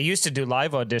they used to do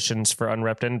live auditions for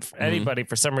Unrepped. And anybody,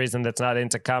 for some reason, that's not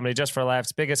into comedy, Just for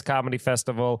Laughs, biggest comedy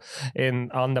festival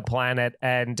on the planet.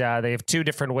 And they have 2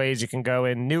 different ways you can go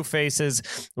in. New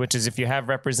faces, which is if you have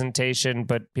representation,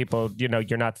 but people, you know,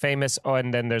 you're not famous. Oh,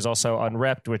 and then there's also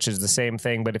Unrepped, which is the same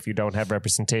thing, but if you don't have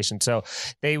representation. So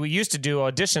we used to do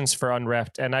auditions for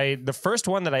Unrepped. And the first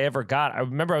one that I ever got, I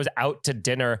remember I was out to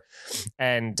dinner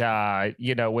and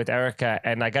you know, with Erica,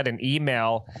 and I got an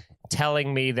email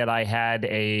telling me that I had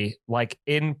a like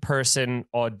in-person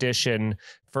audition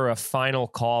for a final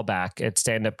callback at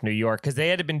Stand Up New York, because they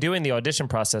had been doing the audition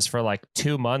process for like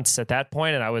 2 months at that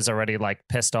point, and I was already like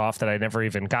pissed off that I never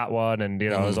even got one, and you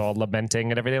know, I was all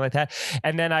lamenting and everything like that.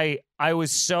 And then I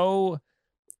was so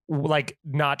like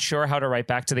not sure how to write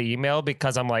back to the email,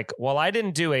 because I'm like, well, I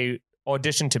didn't do a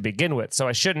audition to begin with, so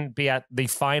I shouldn't be at the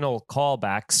final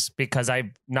callbacks because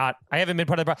I haven't been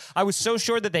part of the I was so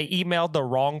sure that they emailed the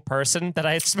wrong person that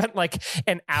I had spent like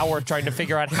an hour trying to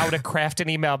figure out how to craft an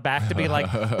email back to be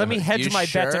like, let me hedge my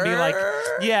bet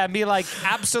and be like,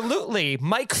 absolutely,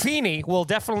 Mike Feeney will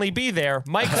definitely be there.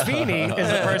 Mike Feeney is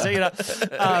the person, you know.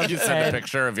 You send a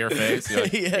picture of your face. You're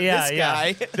like, this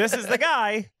guy. This is the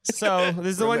guy. So this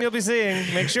is the one you'll be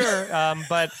seeing. Make sure.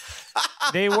 But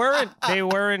they weren't,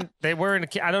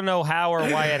 I don't know how or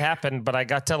why it happened, but I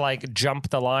got to like jump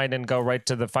the line and go right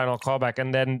to the final callback.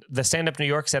 And then the Stand Up New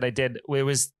York set I did, it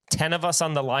was 10 of us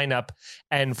on the lineup,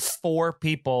 and 4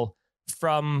 people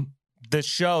from the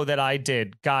show that I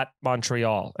did got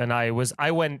Montreal. And I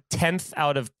went 10th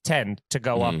out of 10 to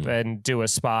go up and do a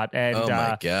spot. And oh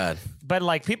my God. But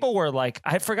like people were like,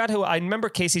 I forgot who, I remember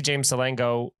Casey James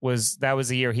Salengo that was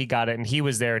the year he got it, and he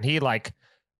was there, and he like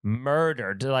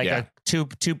murdered like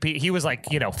he was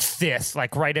like, you know, 5th,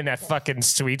 like right in that fucking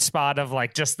sweet spot of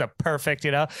like just the perfect,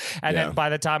 you know. And then by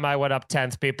the time I went up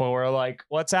 10th, people were like,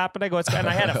 what's happening? And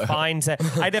I had a fine set.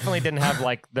 I definitely didn't have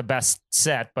like the best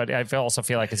set, but I also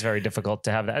feel like it's very difficult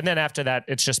to have that. And then after that,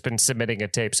 it's just been submitting a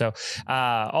tape. So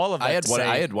all of that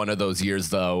I had one of those years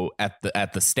though at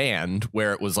the Stand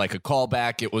where it was like a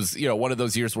callback. It was, you know, one of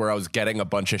those years where I was getting a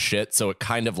bunch of shit, so it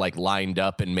kind of like lined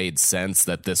up and made sense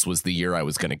that this was the year I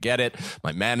was going to get it.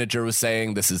 My manager was was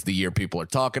saying, this is the year people are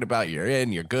talking about. You're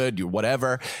in, you're good, you're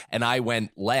whatever. And I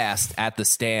went last at the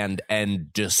stand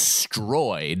and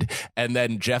destroyed. And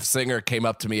then Jeff Singer came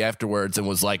up to me afterwards and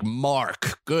was like,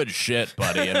 Mark, good shit,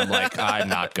 buddy. And I'm like, I'm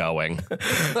not going. I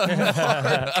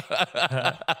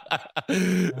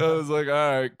was like, all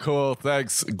right, cool,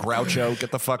 thanks. Groucho,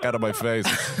 get the fuck out of my face.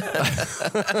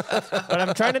 But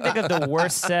I'm trying to think of the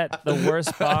worst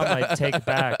bomb I'd take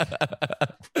back.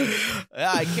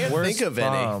 Yeah, I can't think of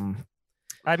any.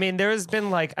 I mean, there's been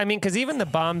because even the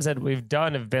bombs that we've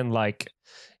done have been like,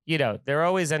 they're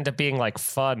always end up being like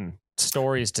fun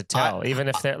stories to tell, even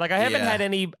if they're like, I haven't had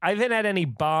any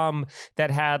bomb that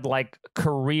had like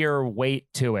career weight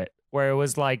to it, where it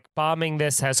was like, bombing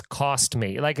this has cost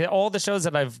me. Like all the shows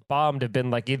that I've bombed have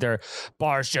been like either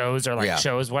bar shows or like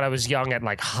shows when I was young at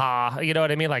like you know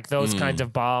what I mean? Like those kinds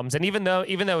of bombs. And even though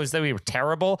we were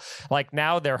terrible, like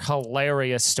now they're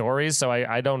hilarious stories. So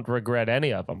I don't regret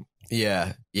any of them.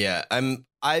 Yeah.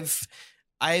 I've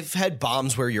had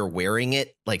bombs where you're wearing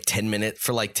it like 10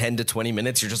 to 20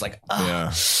 minutes. You're just like,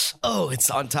 oh,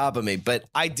 it's on top of me. But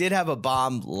I did have a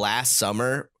bomb last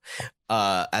summer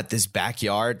at this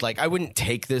backyard. Like, I wouldn't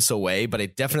take this away, but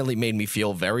it definitely made me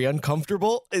feel very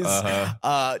uncomfortable.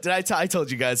 I told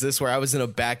you guys this, where I was in a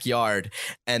backyard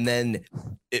and then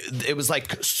it was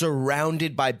like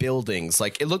surrounded by buildings.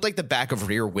 Like it looked like the back of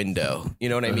Rear Window. You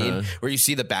know what I mean? Where you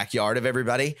see the backyard of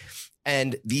everybody.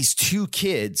 And these two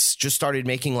kids just started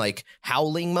making like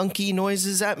howling monkey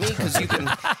noises at me because you can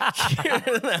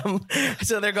hear them.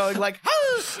 So they're going like,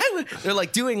 they're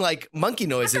like doing like monkey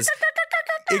noises.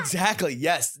 Exactly.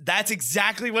 Yes, that's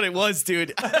exactly what it was,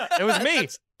 dude. It was me.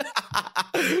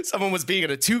 Someone was being in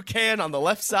a toucan on the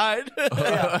left side.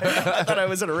 I thought I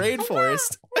was in a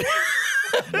rainforest.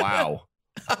 Wow.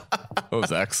 That was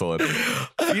excellent.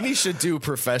 Feeny should do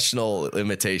professional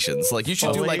imitations. Like you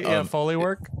should do like Foley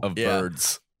work of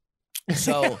birds.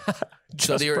 So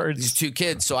these two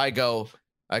kids. So I call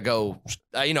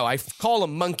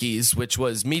them monkeys, which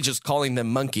was me just calling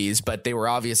them monkeys, but they were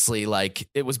obviously like,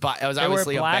 they were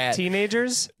black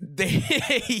teenagers. So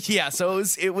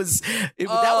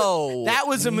that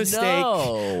was a mistake.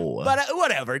 No. But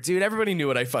whatever, dude. Everybody knew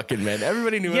what I fucking meant.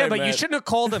 Everybody knew. Yeah, what I but meant. you shouldn't have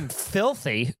called them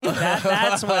filthy.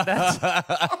 That's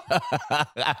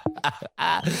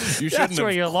You shouldn't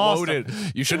where you lost them.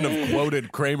 You shouldn't have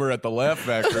quoted Kramer at the Laugh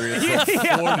Factory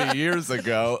 40 years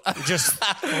ago. Just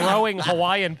throwing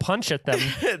Hawaiian punch at them.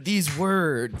 These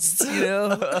words, you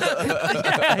know.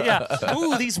 Yeah.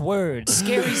 Ooh, these words,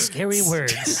 scary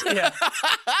words. Yeah.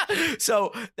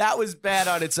 So that was bad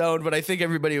on its own, but I think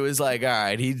everybody was like, all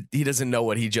right, he doesn't know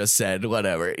what he just said,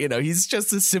 whatever. You know, he's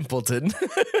just a simpleton.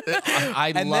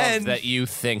 I love that you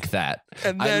think that.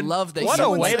 I love that. What you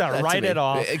a way to that write to it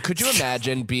off. Could you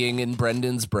imagine being in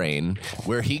Brendan's brain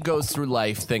where he goes through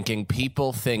life thinking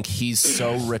people think he's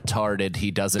so retarded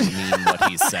he doesn't mean what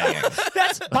he's saying?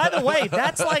 That's, by the way,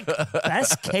 that's like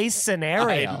best case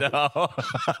scenario. I know.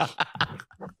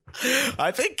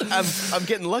 I think I'm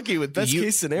getting lucky with best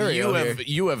case scenario.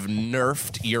 You have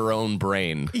nerfed your own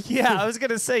brain. Yeah, I was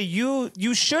gonna say you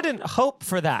shouldn't hope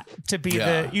for that to be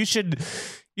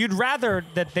you'd rather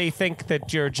that they think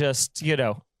that you're just, you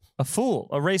know, a fool,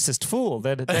 a racist fool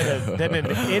than an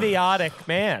idiotic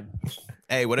man.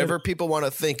 Hey, whatever people want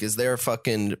to think is their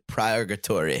fucking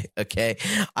purgatory, okay?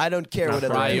 I don't care what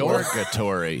other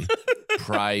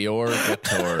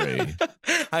Priorgatory.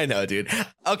 I know, dude.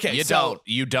 Okay, You don't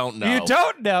know. You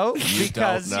don't know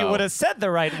because don't know. you would have said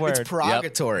the right word. It's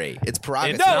purgatory. It's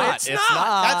purgatory. No, it's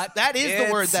not. That is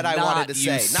the word that I wanted to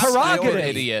say. Prerogative.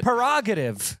 Idiot. Yeah.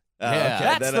 Prerogative. Okay,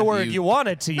 That's the word you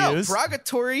wanted to use.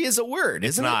 Purgatory is a word,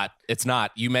 isn't it? It's not.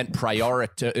 You meant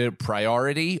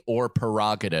priority or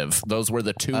prerogative. Those were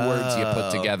the two words you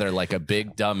put together like a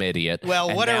big dumb idiot. Well,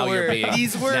 and what now are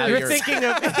these words? You're thinking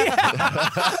of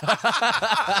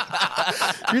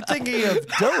you're thinking of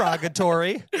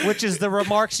derogatory, which is the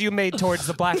remarks you made towards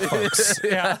the black folks.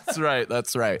 Yeah,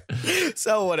 That's right.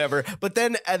 So whatever. But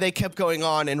then they kept going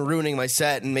on and ruining my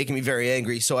set and making me very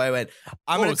angry. So I went,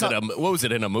 What was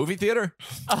it in a movie theater?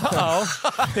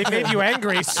 They made you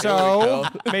angry, so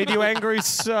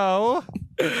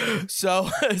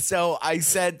So I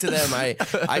said to them, I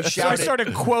shouted. So I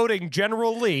started quoting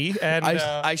General Lee, and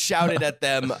I shouted at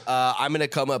them, I'm going to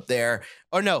come up there.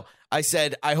 Or no, I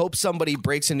said, I hope somebody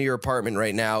breaks into your apartment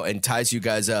right now and ties you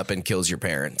guys up and kills your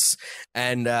parents.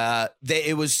 And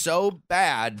it was so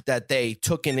bad that they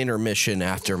took an intermission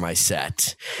after my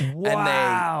set.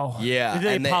 wow. And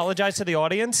Did they apologize to the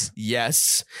audience?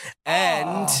 Yes.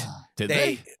 And Did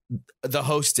they? The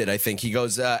host did, I think. He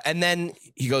goes, and then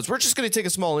he goes, we're just going to take a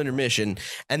small intermission.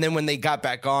 And then when they got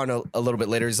back on a little bit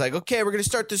later, he's like, okay, we're going to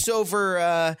start this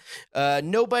over.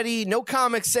 No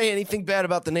comics say anything bad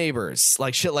about the neighbors,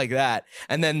 like shit like that.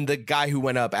 And then the guy who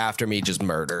went up after me just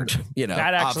murdered,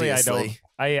 That actually, obviously.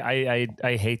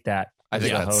 I hate that. I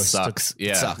think as a that host. sucks.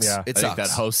 Yeah. It sucks. Yeah. It I think sucks. that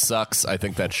host sucks. I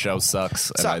think that show sucks.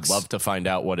 And I'd Sucks. love to find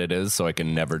out what it is so I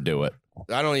can never do it.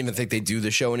 I don't even think they do the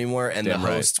show anymore. And Damn the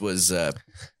right. host was,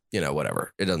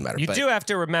 whatever. It doesn't matter. You But do have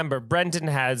to remember, Brendan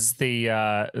has the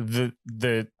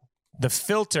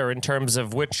filter in terms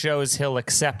of which shows he'll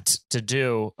accept to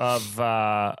do of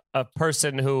a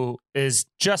person who is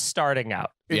just starting out.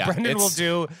 Yeah, Brendan will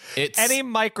do It's any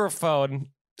microphone.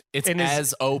 It's in his-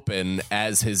 as open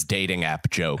as his dating app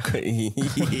joke.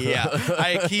 yeah,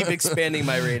 I keep expanding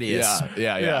my radius.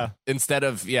 Yeah. Instead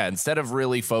of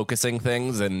really focusing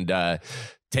things and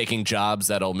taking jobs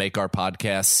that'll make our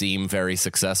podcast seem very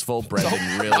successful,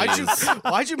 Brendan really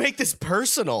Why'd you make this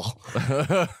personal?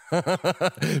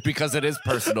 because it is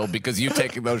personal. Because you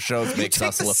taking those shows makes You take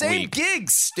us the look same weak.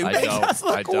 gigs, stupid. I Makes don't. us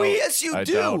look I don't. weak. Yes, you I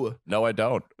do. don't. No, I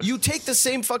don't. You take the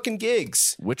same fucking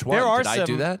gigs. Which one There are did I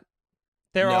do some- that?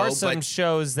 There No, are some but-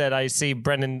 shows that I see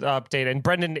Brendan update, and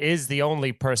Brendan is the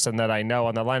only person that I know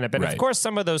on the lineup. And Right. of course,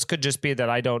 some of those could just be that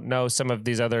I don't know some of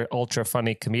these other ultra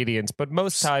funny comedians. But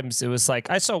most times it was like,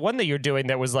 I saw one that you're doing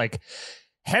that was like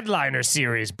headliner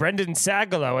series, Brendan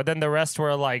Sagalow, and then the rest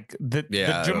were like the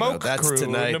I don't know. Jamoke That's crew.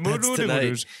 tonight. and the That's Moodoo tonight.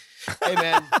 Doodoo. Hey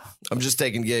man, I'm just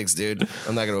taking gigs, dude.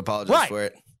 I'm not going to apologize Right. for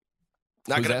it.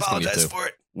 Not Who's going to asking you apologize to? for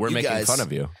it. We're You making guys, fun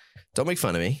of you. Don't make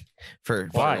fun of me for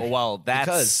Why? Well,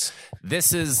 Because-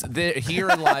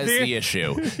 herein lies the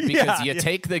issue. Because you yeah.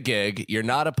 take the gig, you're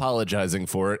not apologizing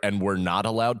for it, and we're not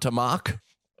allowed to mock.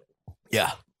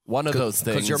 Yeah. One of those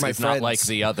 'cause things you're my is not friends. like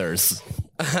the others.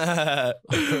 Well,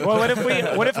 what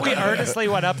if we earnestly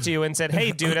went up to you and said,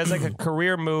 "Hey, dude, as like a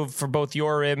career move for both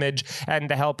your image and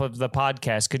the help of the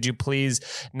podcast, could you please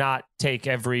not take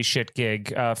every shit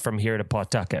gig from here to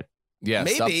Pawtucket?" Yeah,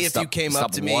 Maybe if you came up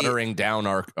stop to me watering down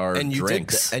our and you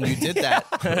drinks. did that.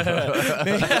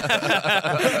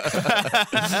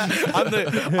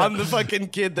 I'm the fucking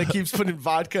kid that keeps putting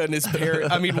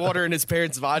water in his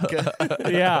parents' vodka.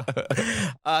 Yeah,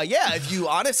 Yeah, if you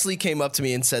honestly came up to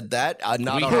me and said that,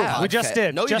 not We on have. a we just podcast.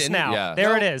 did. No, you just didn't. now. Yeah. There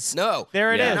No, it is. No,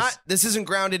 There it Yeah. is. this isn't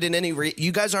grounded in any.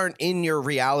 You guys aren't in your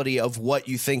reality of what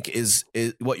you think is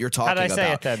what you're talking How'd I say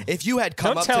about. it then? If you had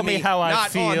come Don't up tell to me how I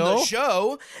not on feel. the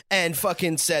show and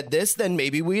fucking said this, then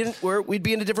maybe we'd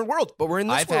be in a different world. But we're in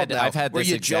this world now. I've had where this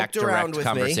you exact joked around direct with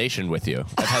me. conversation with you.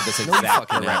 I've had this exact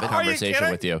fucking direct haven't. Are you conversation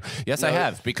kidding? with you. Yes, I No.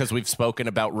 have, because we've spoken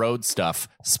about road stuff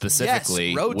specifically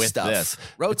Yes, road with stuff. this.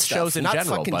 Road It's stuff, shows in not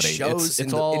general, fucking buddy. shows It's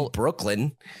in all.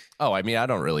 Brooklyn. Oh, I mean, I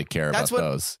don't really care That's about what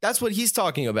those. that's what he's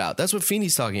talking about. That's what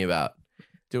Feeney's talking about.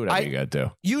 Do whatever you gotta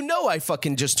do. You know, I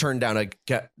fucking just turned down a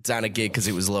gig because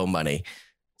it was low money.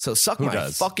 So suck Who my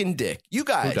does? fucking dick. You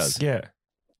guys. Who does? Yeah.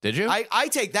 Did you? I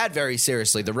take that very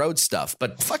seriously, the road stuff,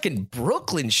 but fucking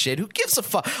Brooklyn shit, who gives a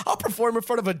fuck? I'll perform in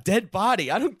front of a dead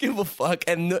body. I don't give a fuck.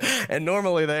 And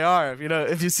normally they are,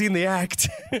 if you've seen the act.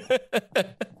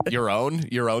 your own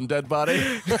dead body.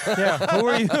 Yeah. Who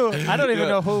are you? I don't even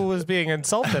know who was being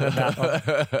insulted in that one.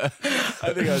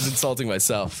 I think I was insulting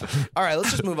myself. All right,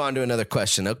 let's just move on to another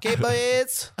question. Okay,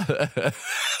 boys?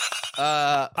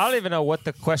 I don't even know what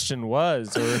the question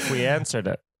was or if we answered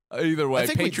it. Either way, I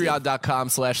think we did.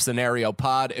 patreon.com/scenario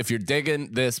pod. If you're digging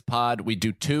this pod, we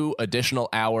do 2 additional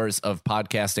hours of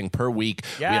podcasting per week.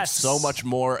 We have Yes. so much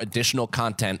more additional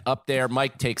content up there.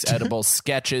 Mike takes edible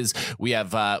sketches. We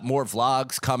have more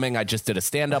vlogs coming. I just did a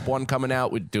stand-up one coming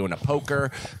out. We're doing a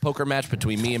poker match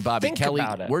between me and Bobby Think Kelly.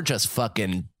 about it. We're just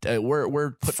fucking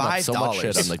we're putting up so much $5.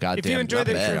 shit on the goddamn If you enjoy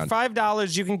the Patreon. for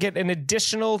 $5, you can get an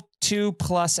additional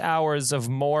 2+ hours of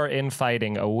more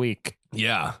infighting a week.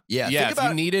 Yeah. Yeah, Yeah. think If you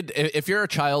about- needed, if you're a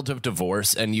child of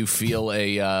divorce and you feel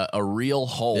a real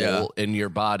hole Yeah. in your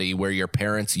body where your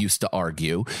parents used to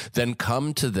argue, then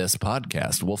come to this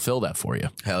podcast. We'll fill that for you.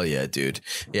 Hell yeah, dude.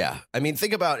 Yeah. I mean,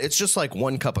 think about it's just like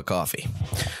one cup of coffee.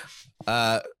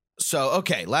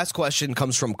 Okay, last question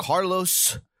comes from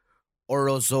Carlos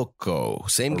Orozco.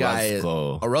 Same guy.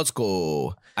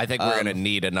 Orozco. I think we're gonna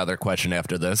need another question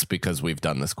after this because we've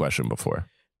done this question before.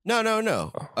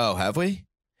 No. Oh, have we?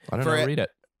 I don't For know. it- Read it.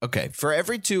 Okay. For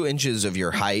every 2 inches of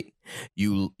your height,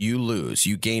 you lose.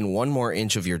 You gain 1 more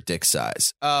inch of your dick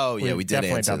size. Oh, yeah, We've we did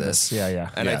definitely answer done this.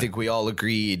 Yeah. And I Yeah. think we all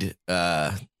agreed.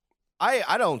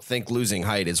 I don't think losing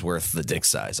height is worth the dick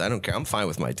size. I don't care. I'm fine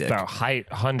with my dick. About height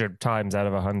 100 times out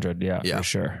of 100. Yeah, Yeah. for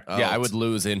sure. Oh, Yeah, I would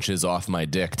lose inches off my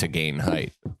dick to gain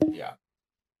height. Yeah.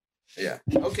 Yeah.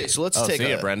 Okay, so let's take see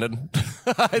ya, Brendan.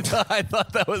 I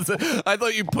thought that was. I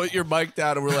thought you put your mic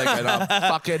down and we're like, I'm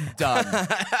fucking done.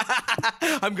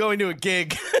 I'm going to a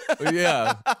gig.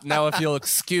 Yeah. Now, if you'll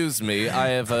excuse me, I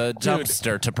have a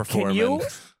dumpster to perform in.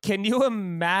 Can you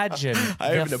imagine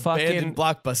I have an abandoned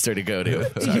Blockbuster to go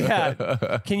to.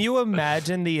 Yeah. Can you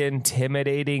imagine the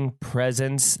intimidating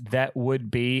presence that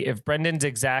would be if Brendan's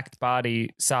exact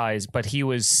body size, but he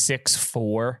was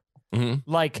 6'4"? Mm-hmm.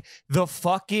 Like the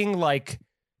fucking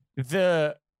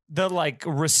the like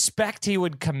respect he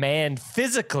would command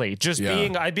physically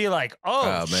being, I'd be like,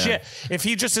 oh shit. If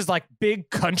he just is like big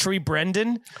country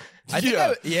Brendan. Right.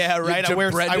 I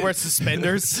wear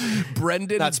suspenders.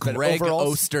 Brendan Greg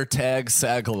Ostertag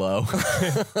Sagalo.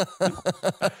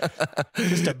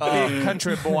 Just a big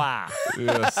country boy.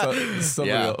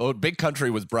 Big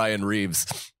country was Brian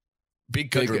Reeves.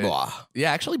 Big country boy.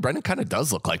 Yeah, actually, Brendan kind of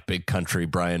does look like big country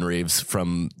Brian Reeves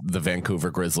from the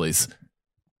Vancouver Grizzlies.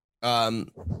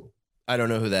 I don't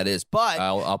know who that is, but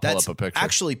I'll pull up a picture.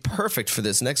 Actually perfect for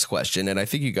this next question, and I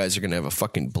think you guys are going to have a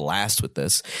fucking blast with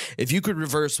this. If you could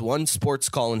reverse one sports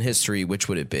call in history, which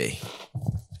would it be?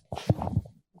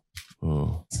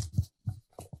 Ooh.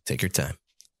 Take your time.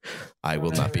 I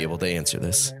will not be able to answer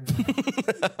this.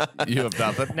 You have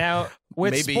nothing. Now,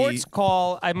 with sports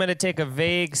call, I'm going to take a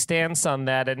vague stance on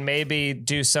that and maybe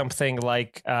do something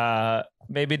like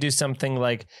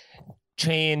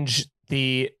change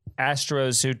the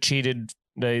Astros who cheated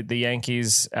the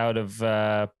Yankees out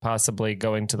of possibly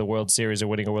going to the World Series or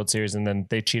winning a World Series, and then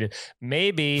they cheated.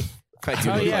 Maybe. I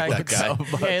do look like that guy.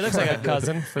 Yeah, he looks like a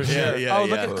cousin for sure.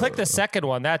 Click the second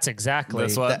one. That's exactly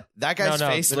this one. That guy's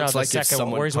face looks like if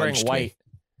someone where he's wearing white.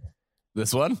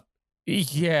 This one?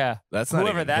 Yeah, that's not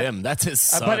even him. That's his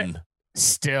son.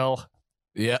 Still.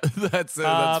 Yeah, that's it.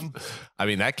 I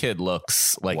mean, that kid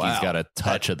looks like he's got a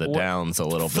touch of the downs a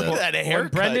little bit. That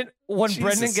haircut. When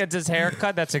Brendan gets his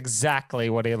haircut, that's exactly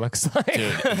what he looks like.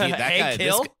 Dude, that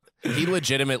guy, he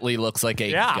legitimately looks like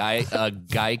a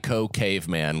Geico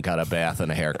caveman got a bath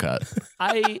and a haircut.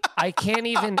 I can't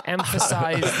even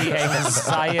emphasize the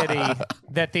anxiety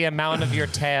that the amount of your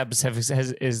tabs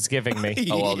is giving me.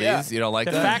 Oh, well, these? You don't like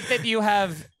the that? The fact that you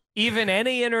have even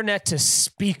any internet to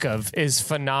speak of is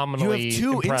phenomenally impressive.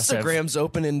 You have 2 impressive. Instagrams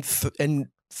open and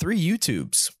 3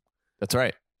 YouTubes. That's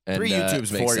right. And, 3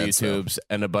 YouTubes, 4 YouTubes,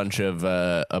 and a bunch of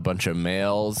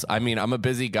mails. I mean, I'm a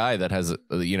busy guy that has,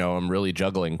 I'm really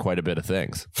juggling quite a bit of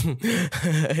things.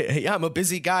 Yeah, I'm a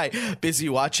busy guy, busy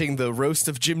watching the roast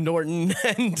of Jim Norton.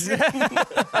 And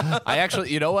I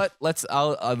actually, you know what?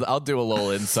 I'll do a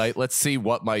little insight. Let's see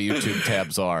what my YouTube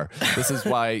tabs are. This is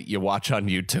why you watch on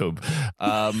YouTube.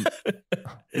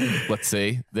 Let's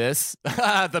see this.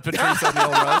 The Patrice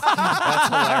O'Neal roast. That's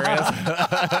hilarious.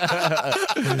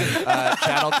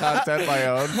 Channel content my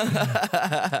own.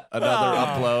 Another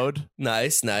upload.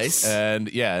 Nice. And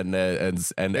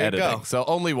editing. So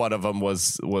only one of them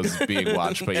was being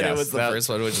watched, but it was the first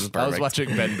one, which is perfect. I was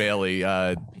watching Ben Bailey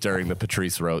during the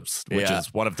Patrice roast, which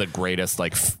is one of the greatest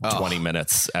 20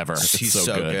 minutes ever. He's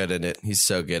so good at it. He's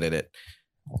so good at it.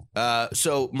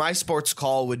 So my sports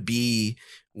call would be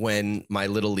when my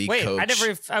little league coach.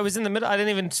 I was in the middle. I didn't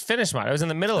even finish mine. I was in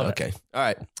the middle of it. Okay. All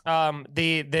right. When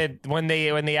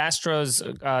the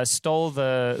Astros stole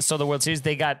the World Series,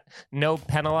 they got no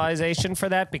penalization for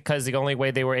that because the only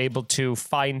way they were able to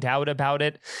find out about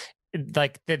it,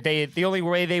 the only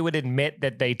way they would admit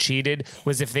that they cheated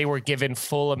was if they were given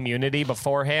full immunity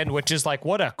beforehand, which is like,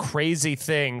 what a crazy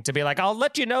thing to be like, I'll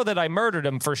let you know that I murdered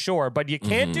him for sure, but you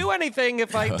can't do anything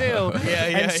if I do.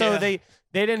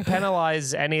 They didn't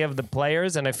penalize any of the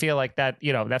players, and I feel like that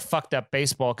that fucked up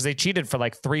baseball because they cheated for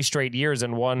 3 straight years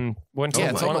and won a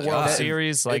World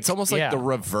Series. It's almost like the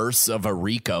reverse of a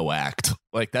RICO act.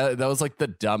 Like that was the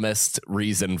dumbest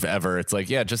reason ever. It's like,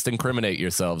 just incriminate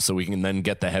yourselves so we can then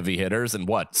get the heavy hitters. And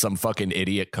what? Some fucking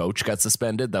idiot coach got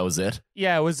suspended. That was it.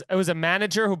 Yeah, it was a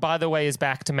manager who, by the way, is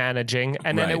back to managing,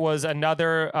 and then it was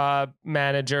another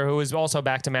manager who is also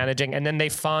back to managing, and then they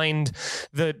find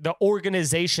the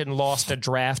organization lost a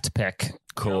draft pick.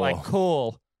 Cool.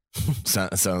 Cool.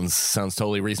 Sounds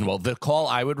totally reasonable. The call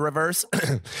I would reverse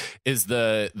is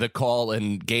the call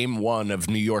in Game 1 of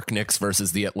New York Knicks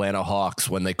versus the Atlanta Hawks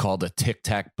when they called a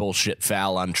tic-tac bullshit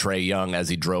foul on Trae Young as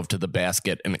he drove to the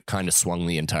basket, and it kind of swung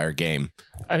the entire game.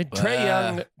 I mean,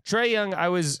 Trae Young, I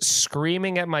was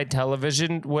screaming at my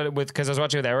television because I was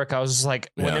watching with Eric. I was just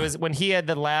like, when he had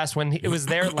it was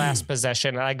their last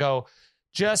possession, and I go,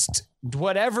 just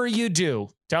whatever you do,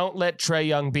 don't let Trae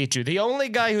Young beat you. The only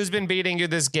guy who's been beating you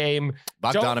this game,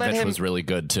 Bogdanovich was really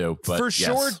good too. But for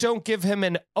sure, don't give him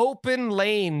an open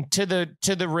lane to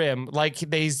the rim like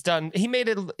he's done. He made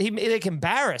it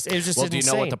embarrassed. It was just do you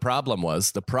know what the problem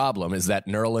was? The problem is that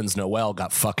Nerlens Noel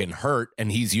got fucking hurt,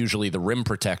 and he's usually the rim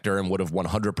protector and would have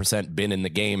 100% been in the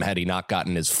game had he not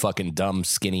gotten his fucking dumb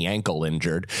skinny ankle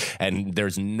injured. And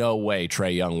there's no way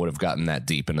Trae Young would have gotten that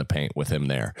deep in the paint with him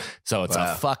there. So it's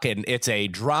it's a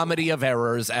dramedy of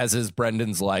errors, as is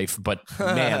Brendan's life. But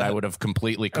man, I would have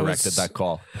completely corrected that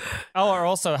call. Oh, or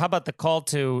also, how about the call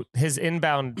to his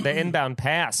inbound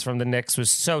pass from the Knicks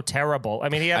was so terrible. I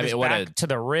mean, he had his back to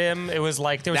the rim. It was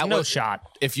like there was no shot.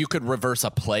 If you could reverse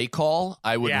a play call,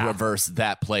 I would reverse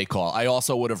that play call. I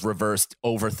also would have reversed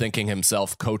overthinking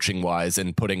himself coaching wise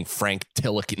and putting Frank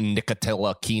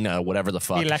Ntilikina, whatever the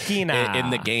fuck, in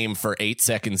the game for 8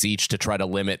 seconds each to try to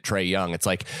limit Trae Young. It's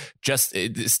like, just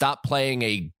stop playing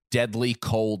a deadly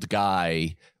cold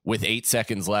guy with 8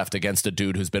 seconds left against a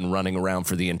dude who's been running around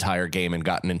for the entire game and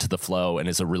gotten into the flow and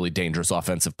is a really dangerous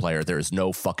offensive player. There is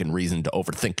no fucking reason to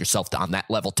overthink yourself on that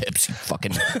level, Tibbs, you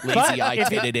fucking lazy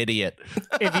eye-titted idiot.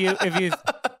 If you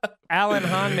Alan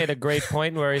Hahn made a great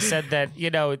point where he said that,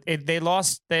 they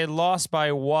lost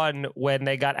by 1 when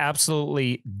they got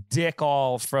absolutely dick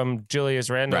all from Julius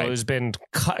Randle, who's been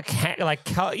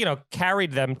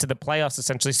carried them to the playoffs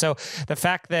essentially. So the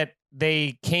fact that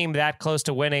they came that close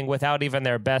to winning without even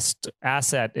their best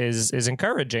asset is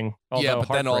encouraging. Yeah,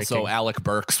 but then also Alec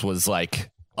Burks was like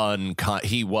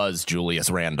he was Julius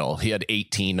Randle. He had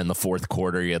 18 in the fourth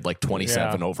quarter. He had like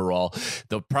 27 overall.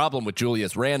 The problem with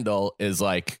Julius Randle is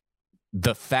like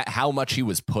how much he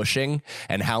was pushing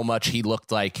and how much he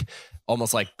looked like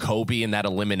almost like Kobe in that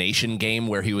elimination game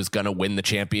where he was going to win the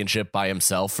championship by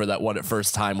himself for that one at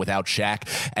first time without Shaq.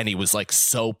 And he was like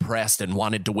so pressed and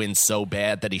wanted to win so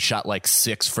bad that he shot like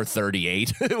 6 for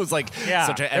 38. It was like,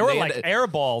 there were like air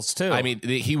balls too. I mean,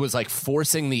 he was like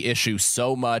forcing the issue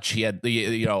so much. He had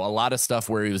a lot of stuff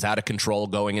where he was out of control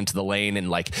going into the lane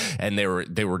and they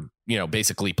were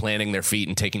basically planting their feet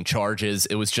and taking charges.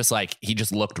 It was just like, he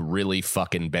just looked really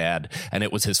fucking bad. And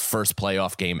it was his first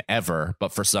playoff game ever.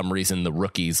 But for some reason, the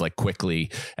rookies like quickly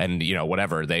and,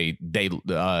 whatever, they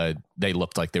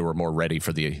looked like they were more ready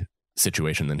for the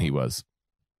situation than he was.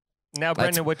 Now,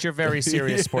 Brendan, what's your very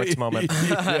serious sports moment?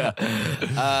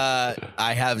 I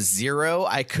have 0.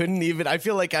 I couldn't even. I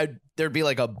feel like there'd be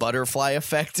like a butterfly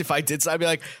effect if I did. So I'd be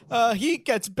like, he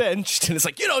gets benched, and it's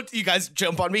like, you guys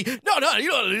jump on me. No, you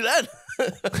don't do that.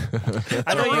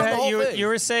 I know you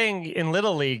were saying in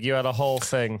Little League you had a whole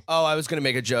thing. Oh, I was going to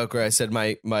make a joke where I said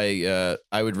my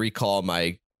I would recall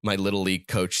my Little League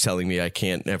coach telling me I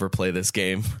can't ever play this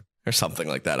game or something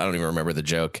like that. I don't even remember the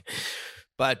joke.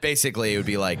 But basically, it would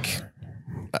be like,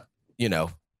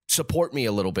 support me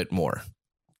a little bit more.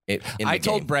 I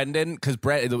told Brendan, because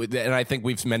and I think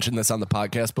we've mentioned this on the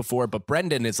podcast before, but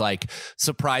Brendan is like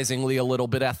surprisingly a little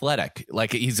bit athletic.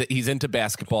 Like he's into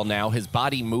basketball now. His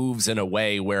body moves in a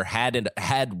way where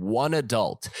had one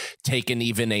adult taken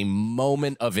even a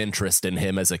moment of interest in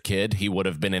him as a kid, he would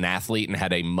have been an athlete and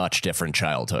had a much different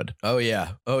childhood. Oh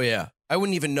yeah. I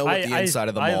wouldn't even know what the inside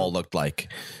of the mall looked like.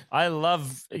 I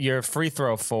love your free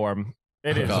throw form.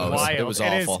 It is wild. It was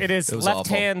awful. It is left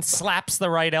hand slaps the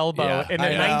right elbow in a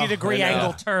 90-degree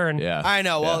angle turn. Yeah, I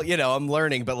know. Well, I'm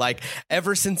learning, but like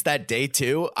ever since that day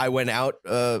too, I went out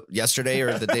yesterday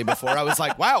or the day before. I was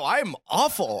like, wow, I'm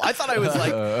awful. I thought I was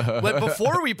like, but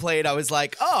before we played, I was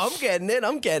like, oh, I'm getting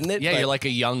it. Yeah, you're like a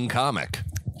young comic.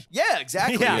 Yeah,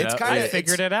 exactly. Yeah, it's kind of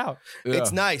figured it out.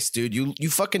 It's nice, dude. You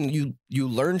fucking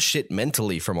learn shit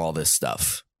mentally from all this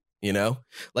stuff.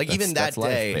 Even that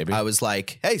day, life, I was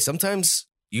like, hey, sometimes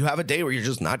you have a day where you're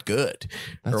just not good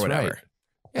or whatever.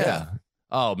 Right. Yeah.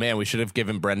 Oh, man, we should have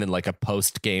given Brendan like a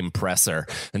post-game presser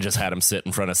and just had him sit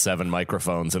in front of 7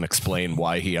 microphones and explain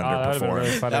why he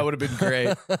underperformed. That would have been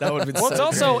great. That would have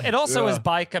been It also is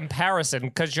by comparison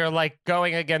because you're like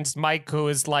going against Mike, who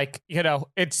is like,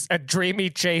 it's a dream he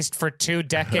chased for 2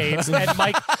 decades. And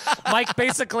Mike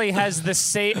basically has the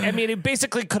same. I mean, he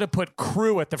basically could have put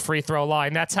Crew at the free throw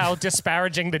line. That's how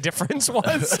disparaging the difference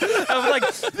was. I'm like,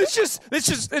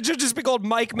 it should just be called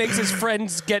Mike makes his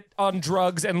friends get on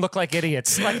drugs and look like idiots.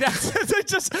 Like that's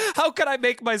just how can I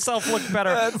make myself look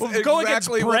better? Go against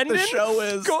Brendan. The show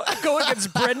is. Go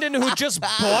against Brendan, who just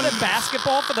bought a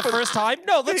basketball for the first time.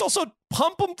 No, let's also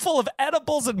pump him full of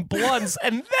edibles and blunts,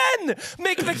 and then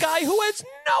make the guy who has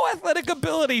no athletic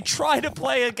ability try to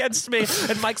play against me.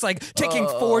 And Mike's like taking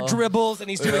 4 dribbles, and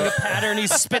he's doing a pattern.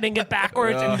 He's spinning it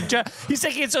backwards, and he's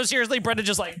taking it so seriously. Brendan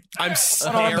just like, I'm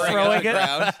throwing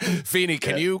it. Feeney,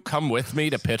 can you come with me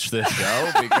to pitch this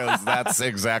show? Because that's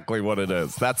exactly what it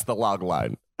is. That's the log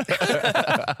line.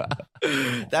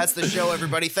 That's the show,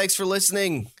 everybody. Thanks for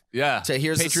listening. Yeah. So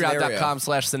here's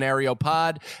Patreon.com/scenario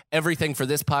pod. Everything for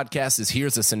this podcast is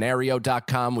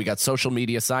here'sascenario.com. We got social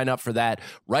media. Sign up for that.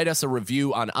 Write us a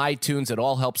review on iTunes. It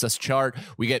all helps us chart.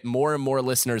 We get more and more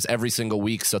listeners every single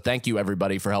week. So thank you,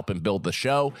 everybody, for helping build the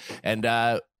show. And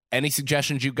any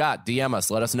suggestions you got, DM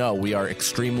us. Let us know. We are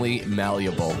extremely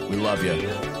malleable. We love you.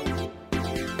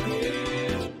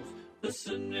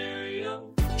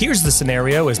 Here's the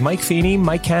Scenario is Mike Feeney,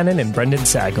 Mike Cannon, and Brendan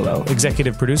Sagalow.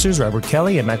 Executive producers Robert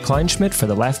Kelly and Matt Kleinschmidt for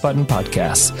the Laugh Button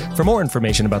Podcast. For more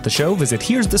information about the show, visit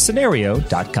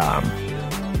here'sthescenario.com.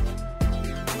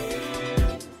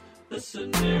 The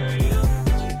Scenario.